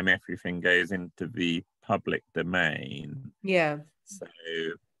of time, everything goes into the public domain. Yeah. So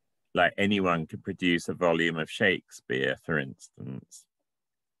like anyone could produce a volume of Shakespeare, for instance.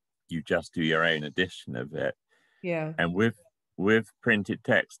 You just do your own edition of it. Yeah. And with printed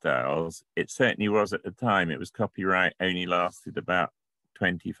textiles, it certainly was at the time. It was copyright only lasted about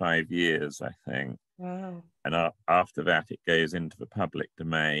 25 years, I think. Wow. And after that, it goes into the public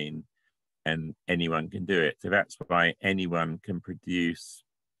domain and anyone can do it. So that's why anyone can produce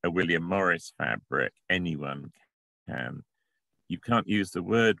a William Morris fabric. Anyone can. You can't use the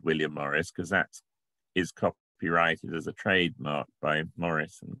word William Morris because that is copyrighted as a trademark by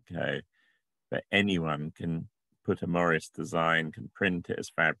Morris and Co. But anyone can put a Morris design, can print it as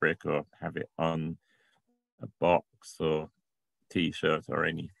fabric or have it on a box or T-shirt or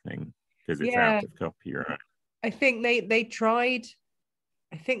anything because it's Yeah, out of copyright. I think they tried.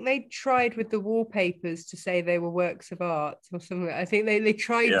 I think they tried with the wallpapers to say they were works of art or something. I think they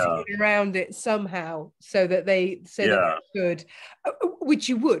tried to Yeah, get around it somehow so that they yeah, could, which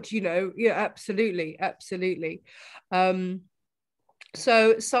you would, yeah, absolutely, absolutely.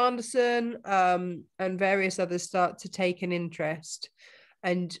 So Sanderson and various others start to take an interest,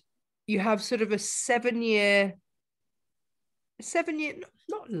 and you have sort of a 7 year,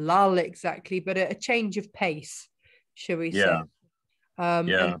 not lull exactly, but a change of pace, shall we say? yeah, um,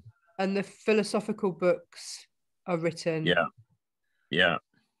 yeah, and and the philosophical books are written, yeah, yeah.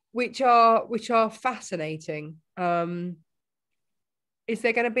 which are fascinating. Is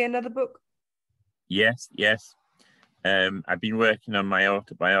there going to be another book? Yes, yes. I've been working on my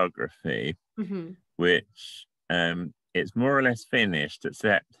autobiography, Mm-hmm. which it's more or less finished,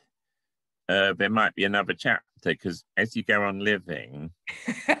 except there might be another chapter because as you go on living,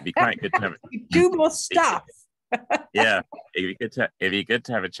 it'd be quite good to have. You do more stuff. Yeah, it'd be good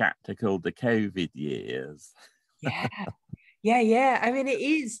to have a chapter called the COVID years. Yeah, yeah, yeah. I mean, it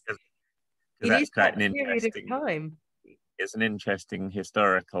is. Because It is that's quite that an period of interesting. time. It's an interesting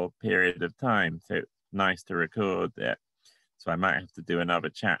historical period of time, so it's nice to record it. So I might have to do another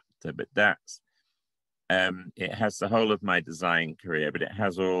chapter, but that's it has the whole of my design career, but it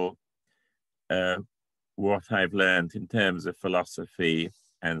has all uh, what I've learned in terms of philosophy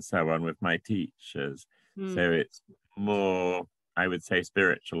and so on with my teachers. Mm. So it's more, I would say,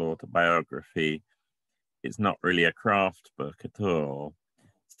 spiritual autobiography. It's not really a craft book at all.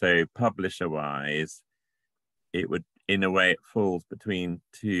 So publisher wise, it would, in a way, it falls between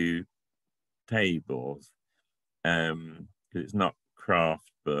two tables. Because it's not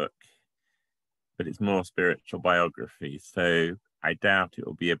craft book, but it's more spiritual biography. So I doubt it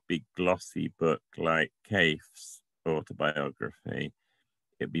will be a big glossy book like Kaif's autobiography.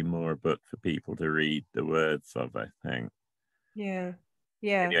 It'd be more a book for people to read the words of, I think. Yeah,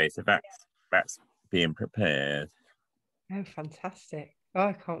 yeah. Anyway, so that's being prepared. Oh, fantastic. Oh,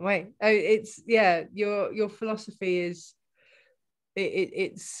 I can't wait. Oh, it's, yeah, your philosophy is,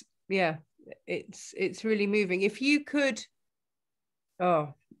 it's, yeah, it's really moving. If you could,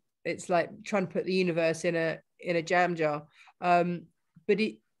 oh, it's like trying to put the universe in a jam jar. But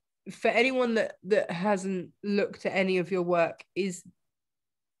for anyone that hasn't looked at any of your work, is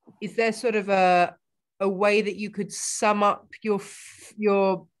there sort of a way that you could sum up your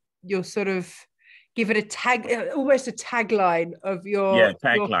sort of, give it a tag, almost a tagline of Yeah, your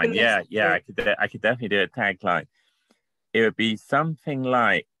tagline. Yeah. philosophy? I could definitely do a tagline. It would be something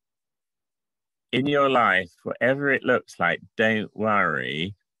like, in your life, whatever it looks like, don't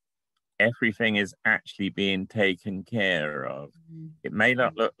worry. Everything is actually being taken care of. It may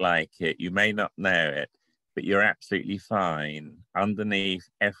not look like it, you may not know it, but you're absolutely fine. Underneath,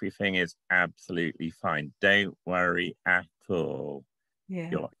 everything is absolutely fine. Don't worry at all. Yeah.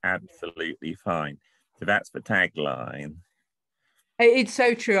 You're absolutely fine. So that's the tagline. It's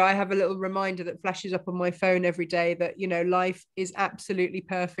so true. I have a little reminder that flashes up on my phone every day that, life is absolutely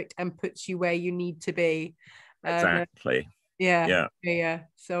perfect and puts you where you need to be. And Exactly. yeah, Yeah. yeah.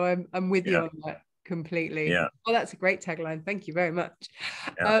 So I'm with you Yeah. on that completely. Yeah. Well, that's a great tagline. Thank you very much.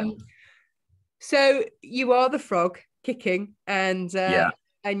 Yeah. So you are the frog kicking, and Yeah.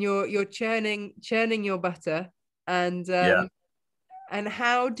 you're churning your butter, and Yeah.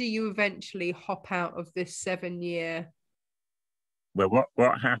 how do you eventually hop out of this 7 year? Well,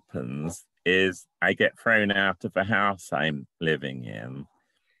 what happens is I get thrown out of the house I'm living in,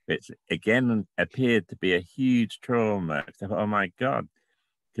 which again appeared to be a huge trauma. I thought, oh my God,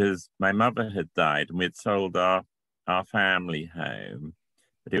 because my mother had died and we'd sold our family home,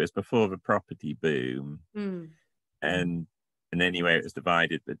 but it was before the property boom. Mm. And anyway, it was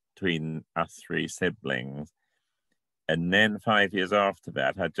divided between us three siblings. And then 5 years after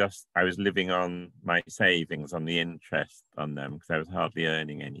that, I was living on my savings, on the interest on them, because I was hardly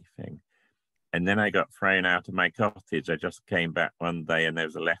earning anything. And then I got thrown out of my cottage. I just came back one day and there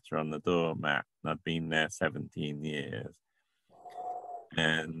was a letter on the doormat. And I'd been there 17 years.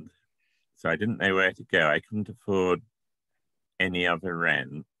 And so I didn't know where to go. I couldn't afford any other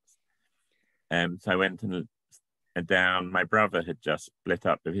rent. So I went and down. My brother had just split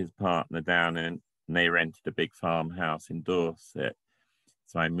up with his partner down and they rented a big farmhouse in Dorset.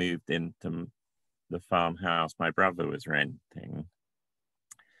 So I moved into the farmhouse my brother was renting.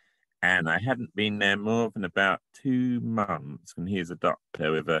 And I hadn't been there more than about 2 months. And he's a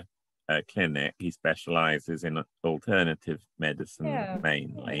doctor with a clinic. He specializes in alternative medicine Yeah.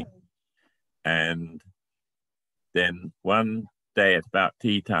 mainly. And then one day at about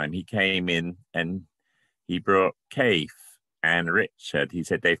tea time, he came in and he brought Keith and Richard. He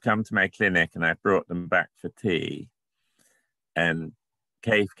said, they've come to my clinic and I've brought them back for tea. And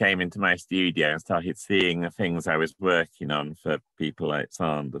Keith came into my studio and started seeing the things I was working on for people like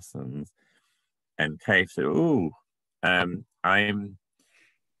Sanderson's. And Keith said, oh, I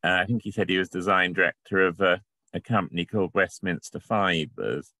think he said he was design director of a company called Westminster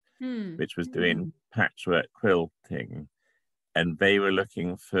Fibres, which was doing patchwork quilting. And they were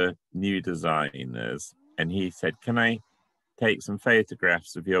looking for new designers. And he said, can I take some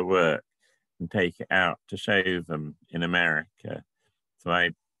photographs of your work and take it out to show them in America? So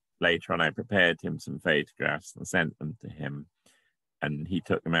later on, I prepared him some photographs and sent them to him. And he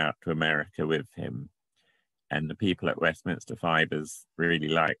took them out to America with him. And the people at Westminster Fibres really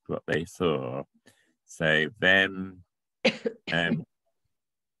liked what they saw. So then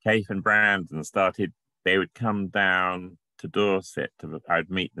Keith and Brandon started, they would come down to Dorset. I'd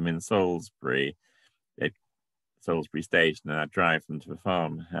meet them in Salisbury, at Salisbury Station, and I'd drive them to the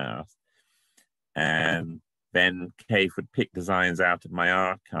farmhouse. And then Keith would pick designs out of my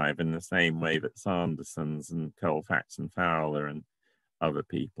archive in the same way that Sanderson's and Colfax and Fowler and other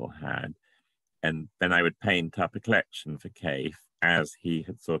people had. And then I would paint up a collection for Keith, as he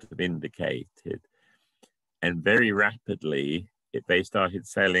had sort of indicated. And very rapidly, they started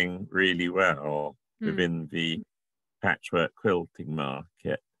selling really well within the patchwork quilting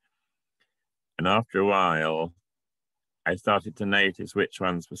market. And after a while, I started to notice which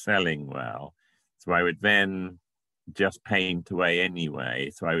ones were selling well. So I would then just paint away anyway.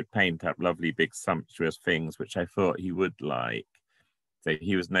 So I would paint up lovely, big, sumptuous things, which I thought he would like. So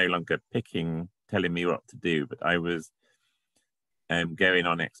he was no longer telling me what to do, but I was going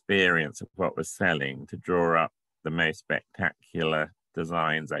on experience of what was selling to draw up the most spectacular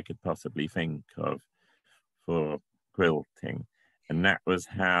designs I could possibly think of for quilting. And that was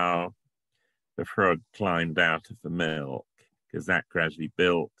how the frog climbed out of the milk, because that gradually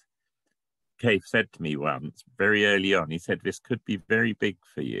built. Keith said to me once, very early on, he said, this could be very big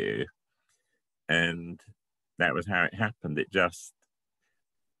for you. And that was how it happened. It just,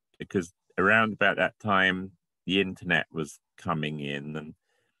 because around about that time, the internet was coming in, and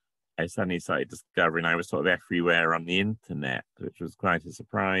I suddenly started discovering I was sort of everywhere on the internet, which was quite a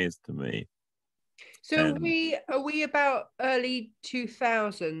surprise to me. So are we about early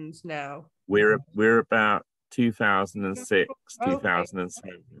 2000s now? We're about 2006, okay.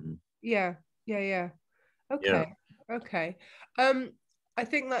 2007. Yeah. Okay. Yeah. Okay. I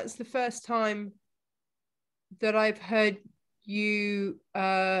think that's the first time that I've heard you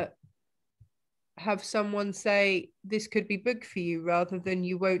have someone say this could be big for you, rather than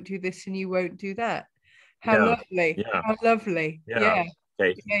you won't do this and you won't do that. How lovely. Yeah. How lovely. Yeah.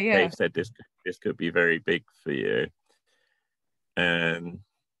 Dave said this could be very big for you. And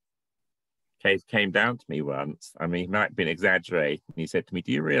Keith came down to me once. I mean, he might have been exaggerating. He said to me,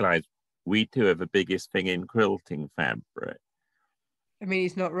 do you realize we two are the biggest thing in quilting fabric? I mean,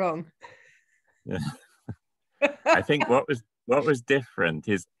 he's not wrong. I think what was different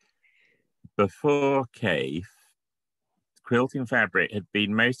is, before Keith, quilting fabric had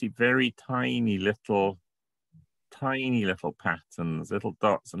been mostly very tiny little patterns, little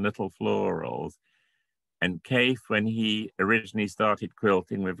dots and little florals. And Keith, when he originally started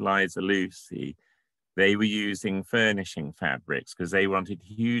quilting with Liza Lucy, they were using furnishing fabrics because they wanted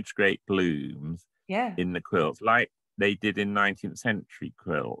huge, great blooms in the quilts, like they did in 19th century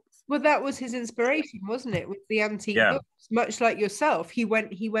quilts. Well, that was his inspiration, wasn't it? With the antique books, much like yourself, he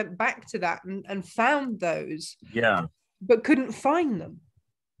went back to that and found those. Yeah. But couldn't find them.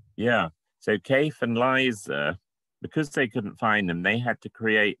 Yeah. So Keith and Liza, because they couldn't find them, they had to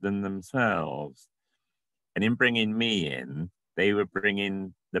create them themselves. And in bringing me in, they were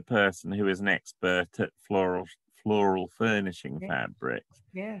bringing the person who was an expert at floral furnishing fabrics.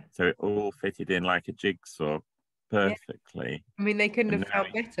 Yeah. So it all fitted in like a jigsaw perfectly. Yeah. I mean, they couldn't have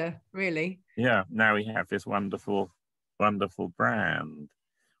found better, really. Yeah. Now we have this wonderful, wonderful brand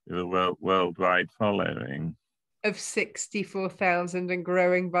with a worldwide following of 64,000 and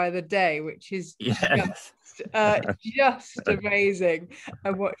growing by the day, which is just amazing.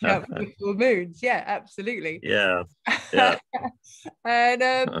 And watch out for the full moons. Yeah, absolutely. Yeah.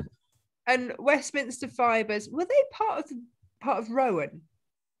 And Westminster Fibres, were they part of Rowan?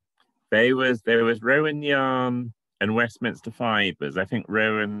 There was Rowan Yarn and Westminster Fibres. I think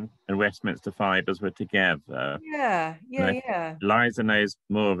Rowan and Westminster Fibres were together. Yeah. Liza knows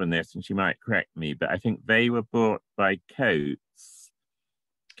more than this, and she might correct me, but I think they were bought by Coates.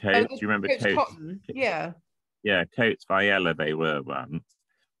 Do you remember Coates? Cotton. Yeah. Yeah, Coates Viella, they were once.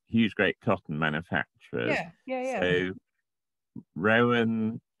 Huge, great cotton manufacturers. Yeah. So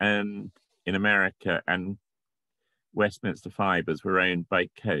Rowan and in America and Westminster Fibres were owned by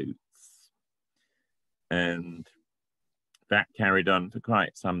Coates. And that carried on for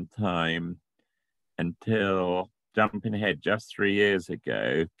quite some time until, jumping ahead, just 3 years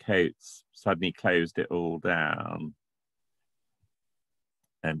ago, Coates suddenly closed it all down.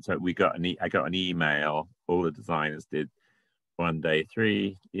 And so I got an email, all the designers did one day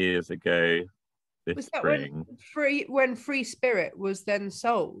 3 years ago this was that spring. when Free Spirit was then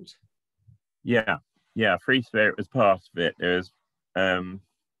sold? Yeah, Free Spirit was part of it. There was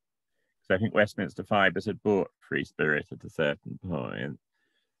I think Westminster Fibres had bought Free Spirit at a certain point.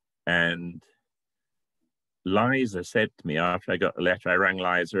 And Liza said to me after I got the letter, I rang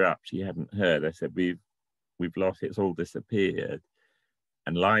Liza up, she hadn't heard. I said, we've lost, it's all disappeared.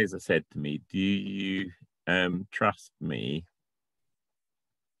 And Liza said to me, do you trust me?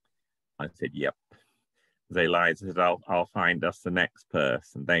 I said, yep. So Liza said, I'll find us the next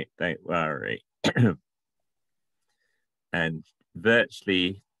person, don't worry. And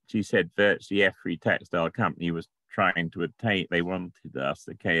she said virtually every textile company was trying to obtain, they wanted us,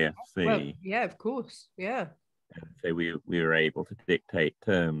 the KFC. Well, yeah, of course, yeah. And so we were able to dictate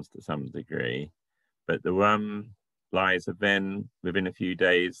terms to some degree. But the one, Liza then, within a few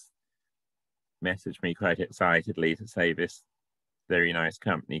days, messaged me quite excitedly to say this very nice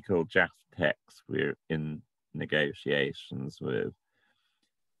company called Jaftex we're in negotiations with.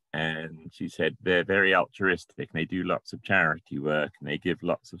 And she said they're very altruistic and they do lots of charity work and they give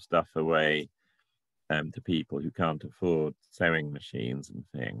lots of stuff away to people who can't afford sewing machines and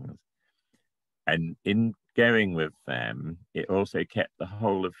things. And in going with them, it also kept the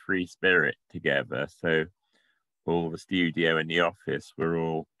whole of Free Spirit together. So all the studio and the office were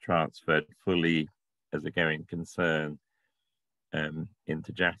all transferred fully as a going concern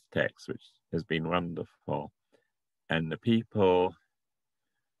into Jaftex, which has been wonderful. And the people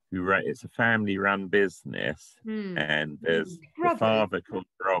who run, it's a family-run business, and there's the father called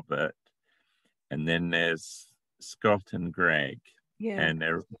Robert, and then there's Scott and Greg, and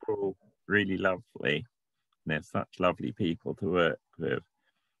they're all really lovely. And they're such lovely people to work with.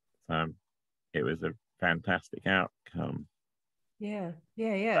 So it was a fantastic outcome. Yeah.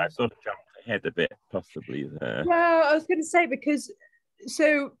 I sort of jumped ahead a bit, possibly there. Well, I was going to say, because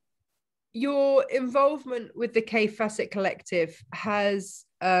so your involvement with the K Facet Collective has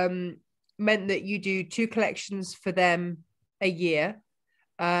meant that you do 2 collections for them a year,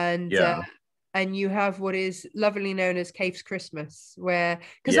 and you have what is lovingly known as Cave's Christmas, where,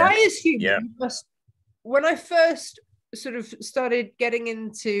 because I assume that you must, when I first sort of started getting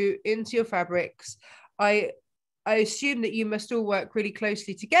into your fabrics, I assume that you must all work really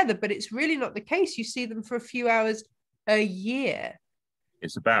closely together, but it's really not the case. You see them for a few hours a year.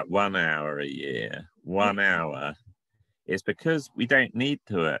 It's about 1 hour a year. 1 hour. It's because we don't need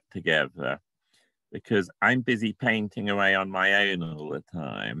to work together, because I'm busy painting away on my own all the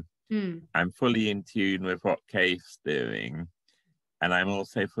time. I'm fully in tune with what Kate's doing, and I'm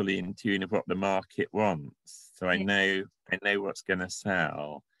also fully in tune with what the market wants. So I know what's going to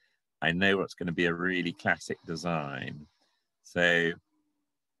sell. I know what's going to be a really classic design. So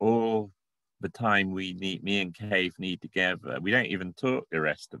all the time me and Cave need together, we don't even talk the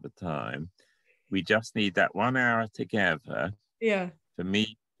rest of the time. We just need that 1 hour together. For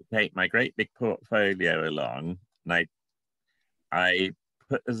me to take my great big portfolio along, and I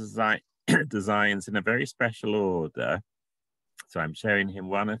put the designs in a very special order. So I'm showing him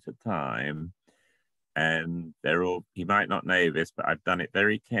one at a time, and they're all, he might not know this, but I've done it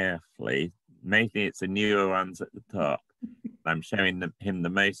very carefully. Mainly it's the newer ones at the top. I'm showing him the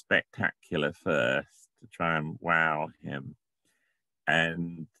most spectacular first to try and wow him.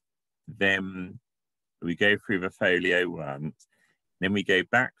 And then we go through the folio once, then we go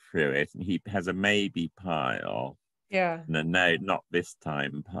back through it, and he has a maybe pile. And a no, not this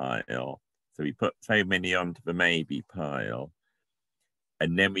time pile. So we put so many onto the maybe pile.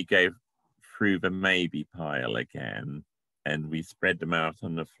 And then we go through the maybe pile again, and we spread them out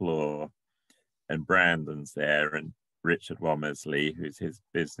on the floor. And Brandon's there, and Richard Womersley, who's his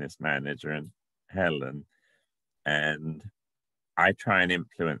business manager, and Helen. And I try and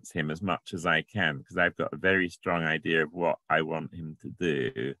influence him as much as I can, because I've got a very strong idea of what I want him to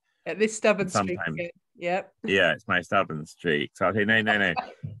do. This stubborn streak. Yeah, it's my stubborn streak. So I'll say, no,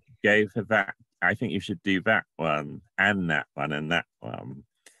 go for that. I think you should do that one and that one and that one.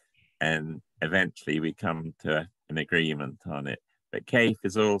 And eventually we come to an agreement on it. But Keith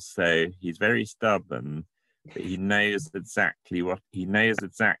is also, he's very stubborn, but he knows exactly what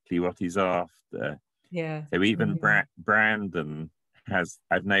he's after. So even Brandon has,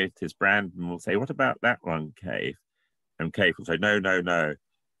 I've noticed Brandon will say, what about that one, Keith? And Keith will say, no.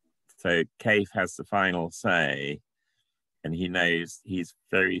 So Keith has the final say. and he knows he's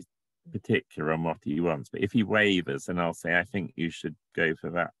very particular on what he wants. But if he wavers, then I'll say, I think you should go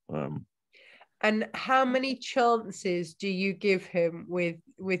for that one. And how many chances do you give him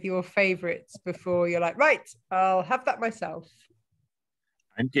with your favorites before you're like, right, I'll have that myself?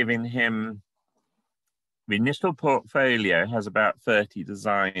 I'm giving him, the initial portfolio has about 30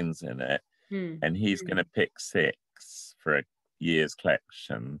 designs in it, and he's going to pick 6 for a year's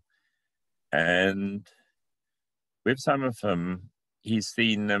collection. And with some of them, he's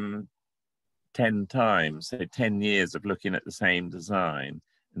seen them 10 times, so 10 years of looking at the same design,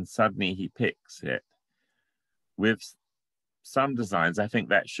 and suddenly he picks it. With some designs, I think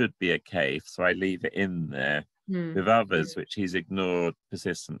that should be a cave, so I leave it in there. With others, which he's ignored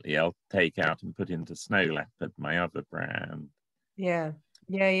persistently, I'll take out and put into Snow Leopard, my other brand. Yeah.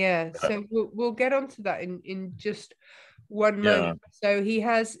 So we'll get onto that in just one moment. So he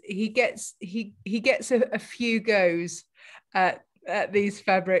gets a few goes at these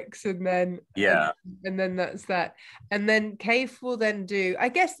fabrics, and then and then that's that. And then Cave will then do, I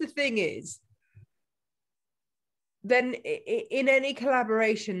guess the thing is, then in any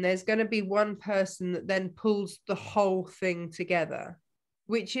collaboration, there's going to be one person that then pulls the whole thing together,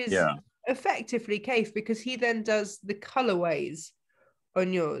 which is effectively Cave, because he then does the colorways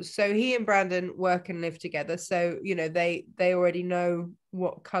on yours. So he and Brandon work and live together. So, you know, they already know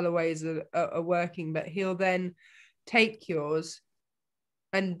what colorways are working, but he'll then take yours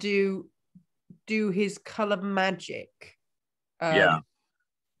and do his color magic. The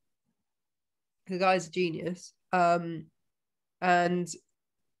guy's a genius. And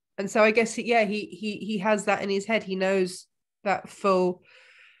so I guess he has that in his head. He knows that full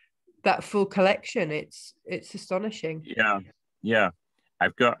collection. It's astonishing.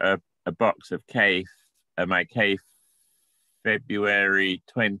 I've got a box of Cave, my Cave February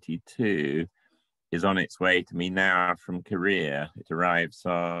 22 is on its way to me now from Korea. It arrives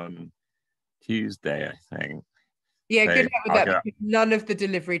on Tuesday, I think. Yeah, so good luck with that, because none of the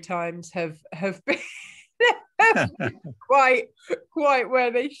delivery times have been quite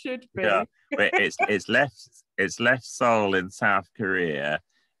where they should be. Yeah, but it's left Seoul in South Korea,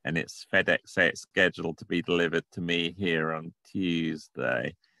 and it's FedEx say it's scheduled to be delivered to me here on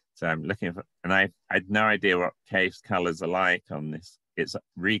Tuesday. So I'm looking for, and I had no idea what Cave's colors are like on this. It's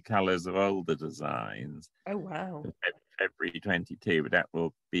recolors of older designs. Oh wow! February 22, but that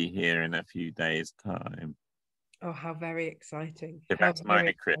will be here in a few days' time. Oh, how very exciting! So that's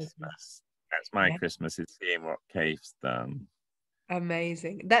my Christmas. That's my Christmas, is seeing what Cave's done.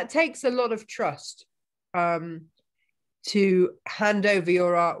 Amazing. That takes a lot of trust, to hand over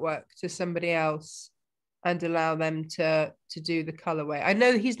your artwork to somebody else and allow them to do the colorway. I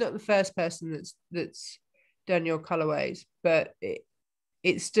know he's not the first person that's done your colorways, but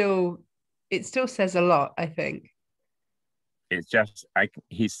it still says a lot, I think. It's just,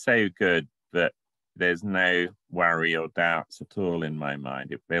 he's so good that there's no worry or doubts at all in my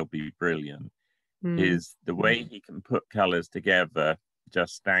mind. They'll be brilliant. The way he can put colors together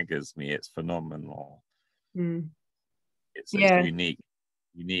just staggers me. It's phenomenal. It's a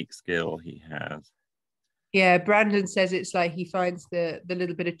unique skill he has. Yeah, Brandon says it's like he finds the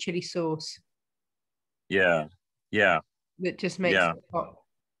little bit of chili sauce. Yeah. That just makes it pop.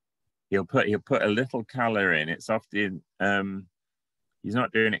 He'll put a little color in. It's often he's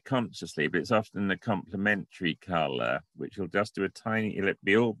not doing it consciously, but it's often the complementary color, which will just do a tiny. It'll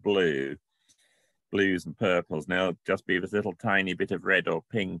be all blues and purples. Now it'll just be this little tiny bit of red or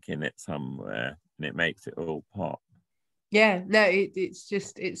pink in it somewhere, and it makes it all pop. Yeah, no, it's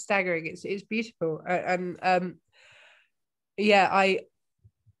staggering. It's beautiful, and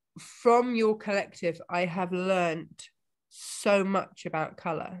from your collective, I have learned so much about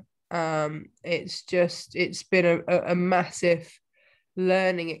color. It's been a massive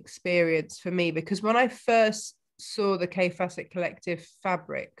learning experience for me, because when I first saw the K Facet Collective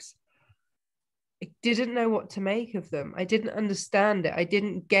fabrics, I didn't know what to make of them. I didn't understand it. I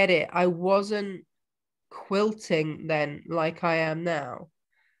didn't get it. I wasn't quilting then like I am now.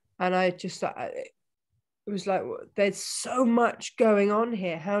 And it was like, there's so much going on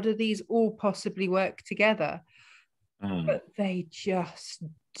here. How do these all possibly work together? But they just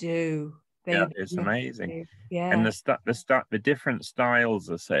do. It's amazing. Yeah. And the different styles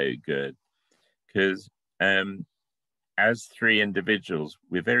are so good, because as 3 individuals,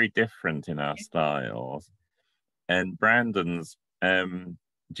 we're very different in our styles. And Brandon's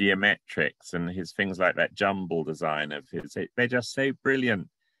geometrics and his things like that jumble design of his, they're just so brilliant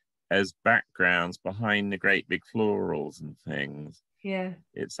as backgrounds behind the great big florals and things. Yeah.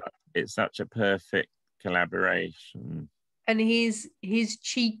 It's such a perfect collaboration. And his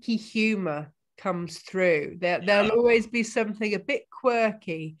cheeky humor comes through. There'll always be something a bit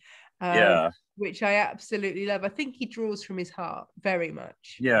quirky, which I absolutely love. I think he draws from his heart very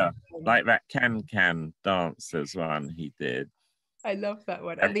much. Yeah, like that Can Dancers one he did. I love that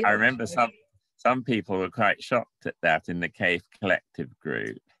one. I remember some people were quite shocked at that in the Cave Collective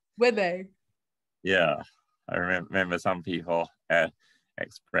group. Were they? Yeah, I remember some people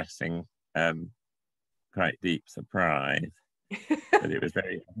expressing quite deep surprise. But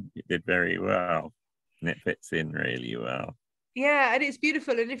it did very well, and it fits in really well. Yeah, and it's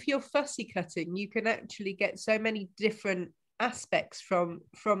beautiful. And if you're fussy cutting, you can actually get so many different aspects from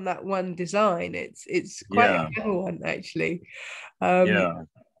that one design. It's quite a clever one, actually. So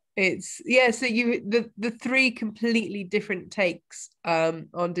the three completely different takes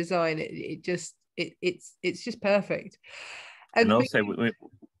on design. It's just perfect. And also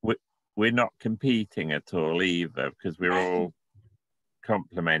we're not competing at all either, because we're all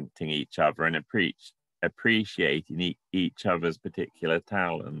complementing each other and appreciating each other's particular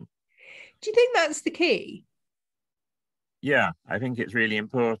talent. Do you think that's the key? Yeah, I think it's really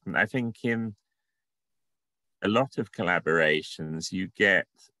important. I think in a lot of collaborations you get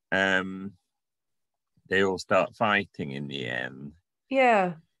they all start fighting in the end.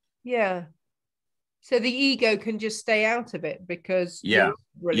 Yeah. So the ego can just stay out of it because you're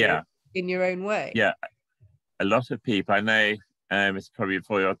brilliant in your own way. Yeah, a lot of people, I know it's probably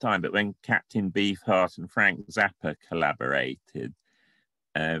before your time, but when Captain Beefheart and Frank Zappa collaborated,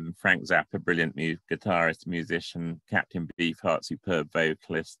 Frank Zappa, brilliant guitarist, musician, Captain Beefheart, superb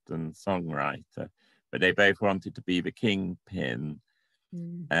vocalist and songwriter, but they both wanted to be the kingpin.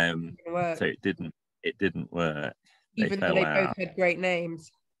 So it didn't work. Even though they both had great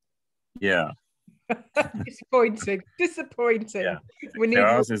names. Yeah. Disappointing. Yeah. So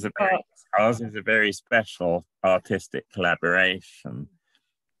ours is a very special artistic collaboration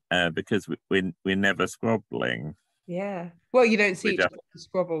because we're never squabbling. Yeah. Well, you don't see each other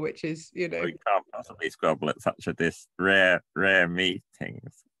squabble, which is, we can't possibly squabble at such rare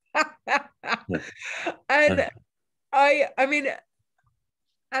meetings. And I mean,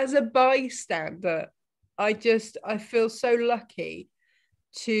 as a bystander, I feel so lucky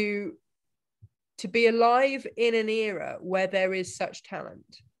to be alive in an era where there is such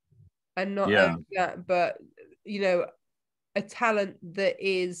talent, and not only that, but a talent that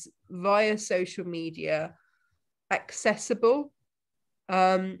is via social media accessible,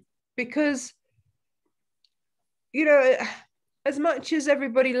 because as much as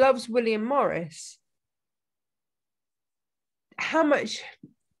everybody loves William Morris, how much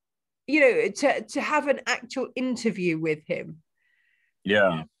to have an actual interview with him,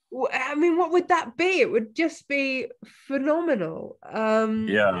 I mean, what would that be? It would just be phenomenal. I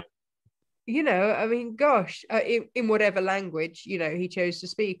mean, gosh, in whatever language he chose to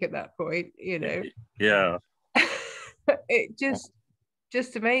speak at that point, it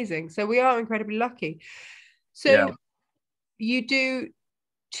just amazing. So we are incredibly lucky. So you do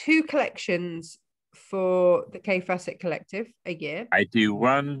 2 collections for the K Facet Collective a year. I do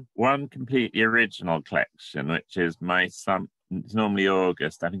one completely original collection, which is my son. It's normally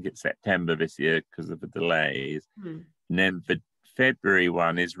August. I think it's September this year because of the delays. And then the February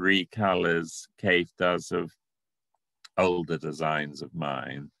one is recolors Cave does of older designs of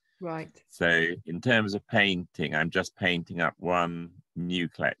mine. Right. So in terms of painting, I'm just painting up one new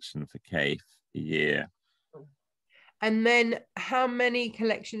collection for Cave a year. And then how many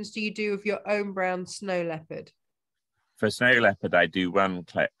collections do you do of your own brown snow leopard? For snow leopard, I do one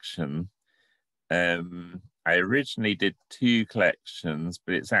collection. I originally did 2 collections,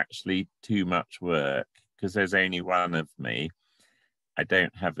 but it's actually too much work because there's only one of me. I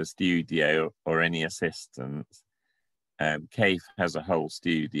don't have a studio or any assistants. Cave has a whole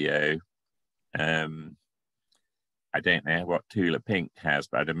studio. I don't know what Tula Pink has,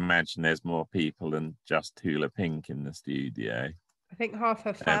 but I'd imagine there's more people than just Tula Pink in the studio. I think half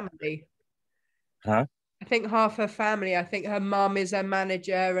her family. I think half her family. I think her mum is her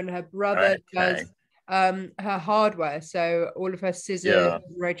manager and her brother does her hardware. So all of her scissors,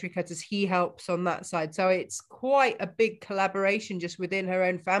 rotary cutters, he helps on that side. So it's quite a big collaboration just within her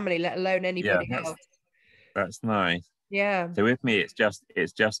own family, let alone anybody else. That's nice. Yeah. So with me, it's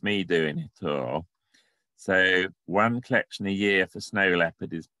just me doing it all. So one collection a year for snow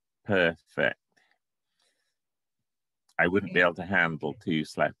leopard is perfect. I wouldn't be able to handle 2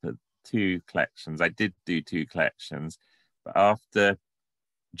 collections. I did do 2 collections, but after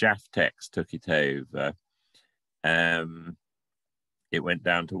Jaftex took it over, it went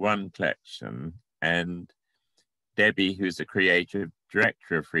down to 1 collection. And Debbie, who's the creative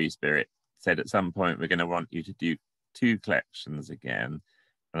director of Free Spirit, said at some point, we're going to want you to do 2 collections again.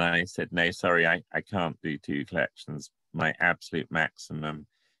 And I said, no, sorry, I can't do 2 collections. My absolute maximum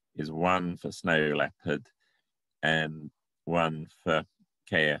is 1 for snow leopard and 1 for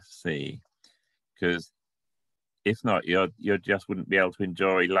KFC. Because if not, you just wouldn't be able to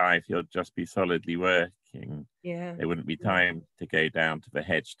enjoy life. You'll just be solidly working. Yeah. There wouldn't be time to go down to the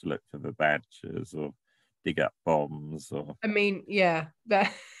hedge to look for the badgers or dig up bombs. Or I mean, yeah.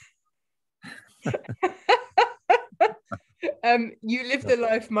 That... you live the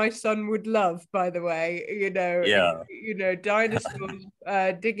life my son would love, by the way. Yeah. Dinosaurs,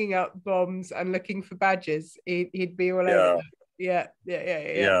 digging up bombs and looking for badgers. He'd be all over that. Yeah.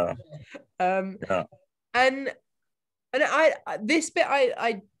 Yeah. And I this bit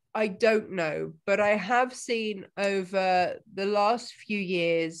I don't know, but I have seen over the last few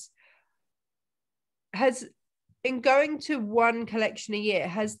years, in going to one collection a year,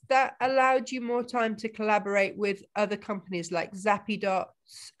 has that allowed you more time to collaborate with other companies like Zappy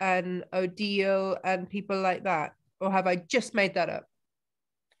Dots and Odile and people like that? Or have I just made that up?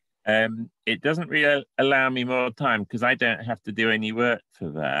 It doesn't really allow me more time because I don't have to do any work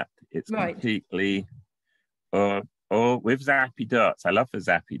for that. It's right. Completely, or with Zappy Dots. I love the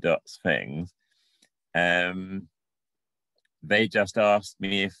Zappy Dots things. They just asked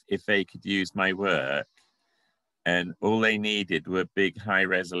me if they could use my work, and all they needed were big high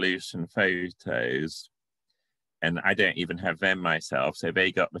resolution photos, and I don't even have them myself, so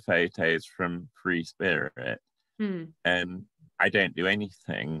they got the photos from Free Spirit. And I don't do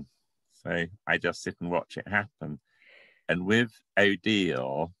anything, so I just sit and watch it happen. And with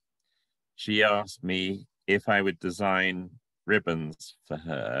Odile, she asked me if I would design ribbons for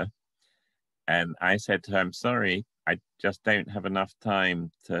her, and I said to her, I'm sorry, I just don't have enough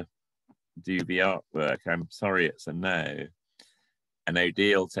time to do the artwork. I'm sorry, it's a no. And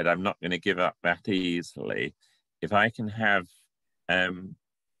Odile said, I'm not going to give up that easily. If I can have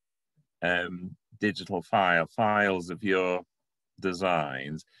digital files of your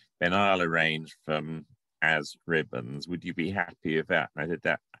designs, then I'll arrange them as ribbons. Would you be happy with that? And I said,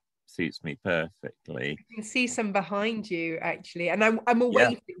 that suits me perfectly. I can see some behind you, actually, and I'm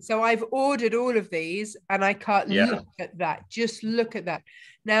awaiting. So I've ordered all of these, and I can't look at that. Just look at that.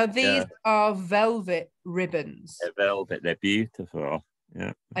 Now these are velvet ribbons. They're velvet. They're beautiful.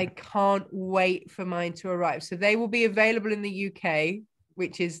 Yeah. I can't wait for mine to arrive. So they will be available in the UK,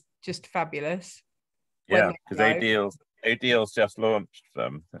 which is just fabulous. Yeah, because Odile's just launched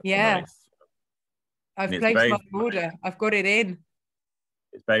them. That's nice. I've placed my order. I've got it in.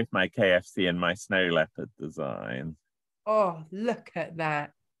 It's both my KFC and my snow leopard design. Oh, look at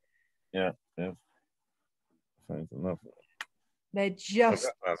that. Yeah. They're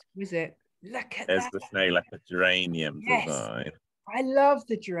just exquisite. Look at There's that. the snow leopard geranium design. I love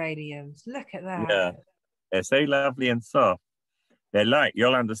the geraniums. Look at that. Yeah. They're so lovely and soft. They're like,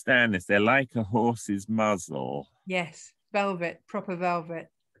 you'll understand this, they're like a horse's muzzle. Yes, velvet, proper velvet.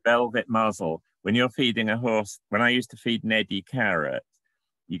 Velvet muzzle. When you're feeding a horse, when I used to feed Neddy carrots,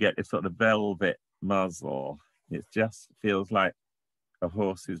 you get this sort of velvet muzzle. It just feels like a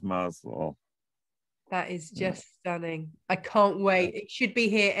horse's muzzle. That is just stunning. I can't wait. It should be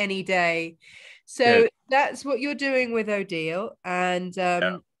here any day. So that's what you're doing with Odile. And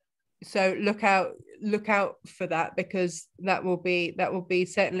so look out for that, because that will be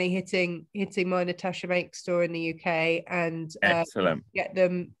certainly hitting my Natasha Make store in the UK, and excellent. Get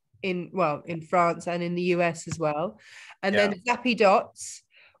them in France and in the US as well. And then Zappy Dots.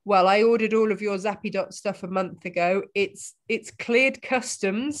 Well, I ordered all of your Zappy Dot stuff a month ago. It's cleared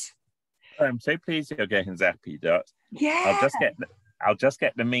customs. I'm so pleased you're getting Zappy Dots. Yeah. I'll just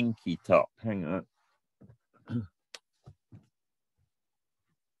get the minky top. Hang on.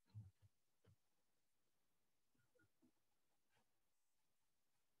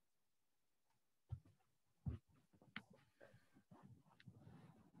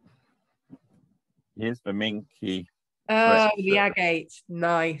 Here's the minky. Oh, the agate.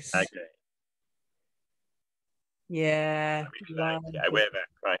 Nice. Agate. Yeah. I wear that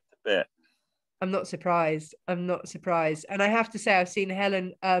quite a bit. I'm not surprised. And I have to say, I've seen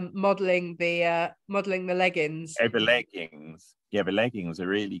Helen modeling the leggings. Oh, the leggings. Yeah, the leggings are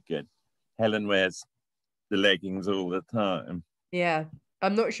really good. Helen wears the leggings all the time. Yeah.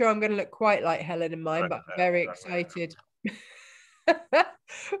 I'm not sure I'm going to look quite like Helen in mine, but I'm very excited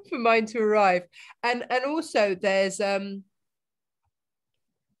for mine to arrive. And also there's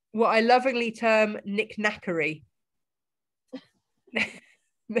what I lovingly term knick-knackery.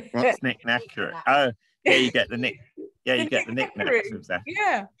 What's knick-knackery? Oh, yeah, you get the Yeah, The you get the knickknacks of that.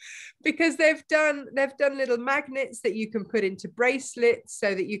 Yeah, because they've done little magnets that you can put into bracelets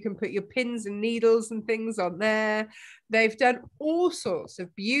so that you can put your pins and needles and things on there. They've done all sorts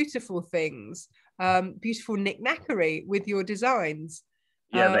of beautiful things, beautiful knickknackery with your designs.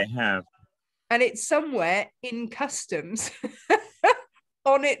 Yeah, they have. And it's somewhere in customs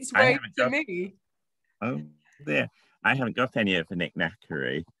on its I way haven't to got, me. oh dear, I haven't got any of the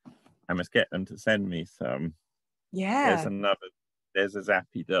knickknackery. I must get them to send me some. Yeah. There's a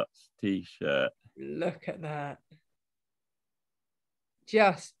Zappy Dots t-shirt. Look at that.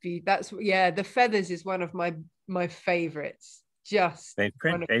 The feathers is one of my favorites. They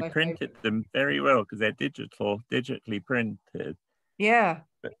printed them very well because they're digitally printed. Yeah.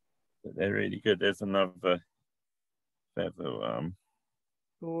 But they're really good. There's another feather.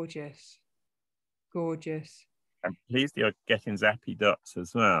 Gorgeous. Gorgeous. I'm pleased you're getting Zappy Dots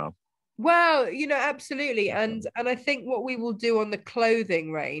as well. Well, absolutely. And I think what we will do on the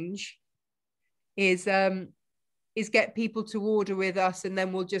clothing range is get people to order with us, and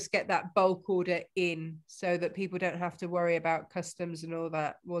then we'll just get that bulk order in so that people don't have to worry about customs and all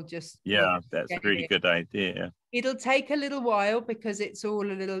that. That's a really good idea. It'll take a little while because it's all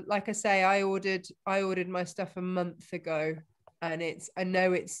a little, like I say, I ordered my stuff a month ago, and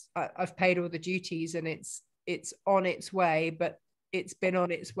I've paid all the duties and it's on its way, but it's been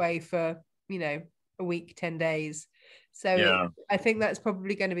on its way for a week, 10 days. So I think that's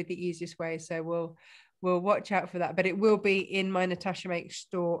probably going to be the easiest way. So we'll watch out for that, but it will be in my Natasha Makes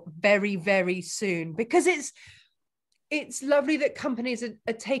store very, very soon, because it's lovely that companies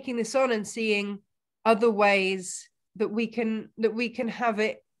are taking this on and seeing other ways that we can have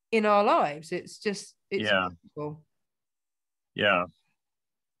it in our lives. It's wonderful. Yeah.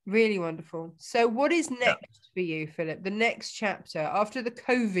 Really wonderful. So what is next for you, Philip? The next chapter after the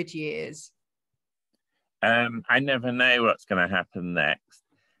COVID years? I never know what's going to happen next.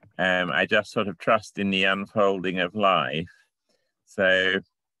 I just sort of trust in the unfolding of life. So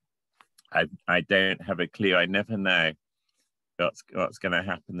I don't have a clue. I never know what's going to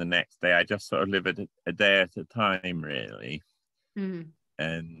happen the next day. I just sort of live a day at a time, really. Mm.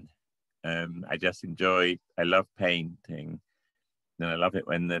 And I love painting. And I love it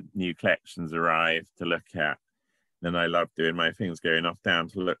when the new collections arrive to look at. Then I love doing my things, going off down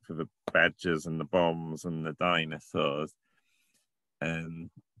to look for the badgers and the bombs and the dinosaurs. And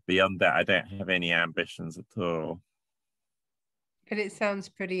beyond that, I don't have any ambitions at all. But it sounds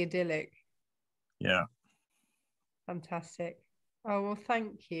pretty idyllic. Yeah. Fantastic. Oh, well,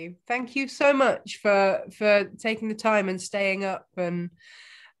 thank you. Thank you so much for taking the time and staying up and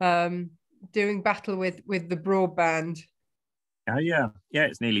doing battle with the broadband. Oh, yeah. Yeah,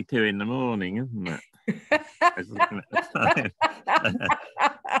 it's nearly 2 a.m, isn't it? I was looking at the time.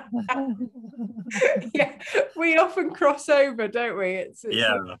 Yeah, we often cross over, don't we? It's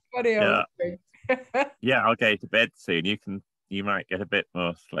funny old thing. Yeah, I'll go to bed soon. You might get a bit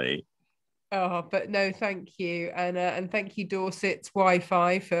more sleep. Oh, but no, thank you, and thank you, Dorset's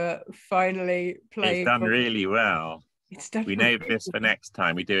Wi-Fi, for finally playing. It's done really well. It's done. We know this for next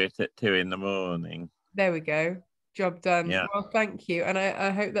time. We do it at 2 a.m. There we go. Job done. Yeah. Well, thank you, and I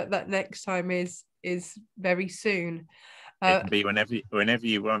hope that next time is very soon. It can be whenever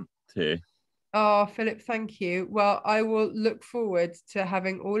you want to. Oh, Philip, thank you. Well, I will look forward to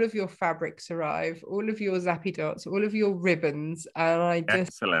having all of your fabrics arrive, all of your Zappy Dots, all of your ribbons, and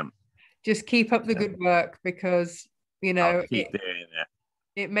Excellent. Just keep up the good work, because I'll keep doing it.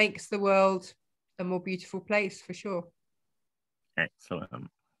 It makes the world a more beautiful place for sure. Excellent.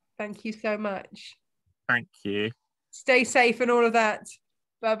 Thank you so much. Thank you. Stay safe and all of that.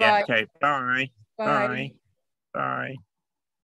 Bye-bye. Yeah, okay, bye. Bye. Bye. Bye.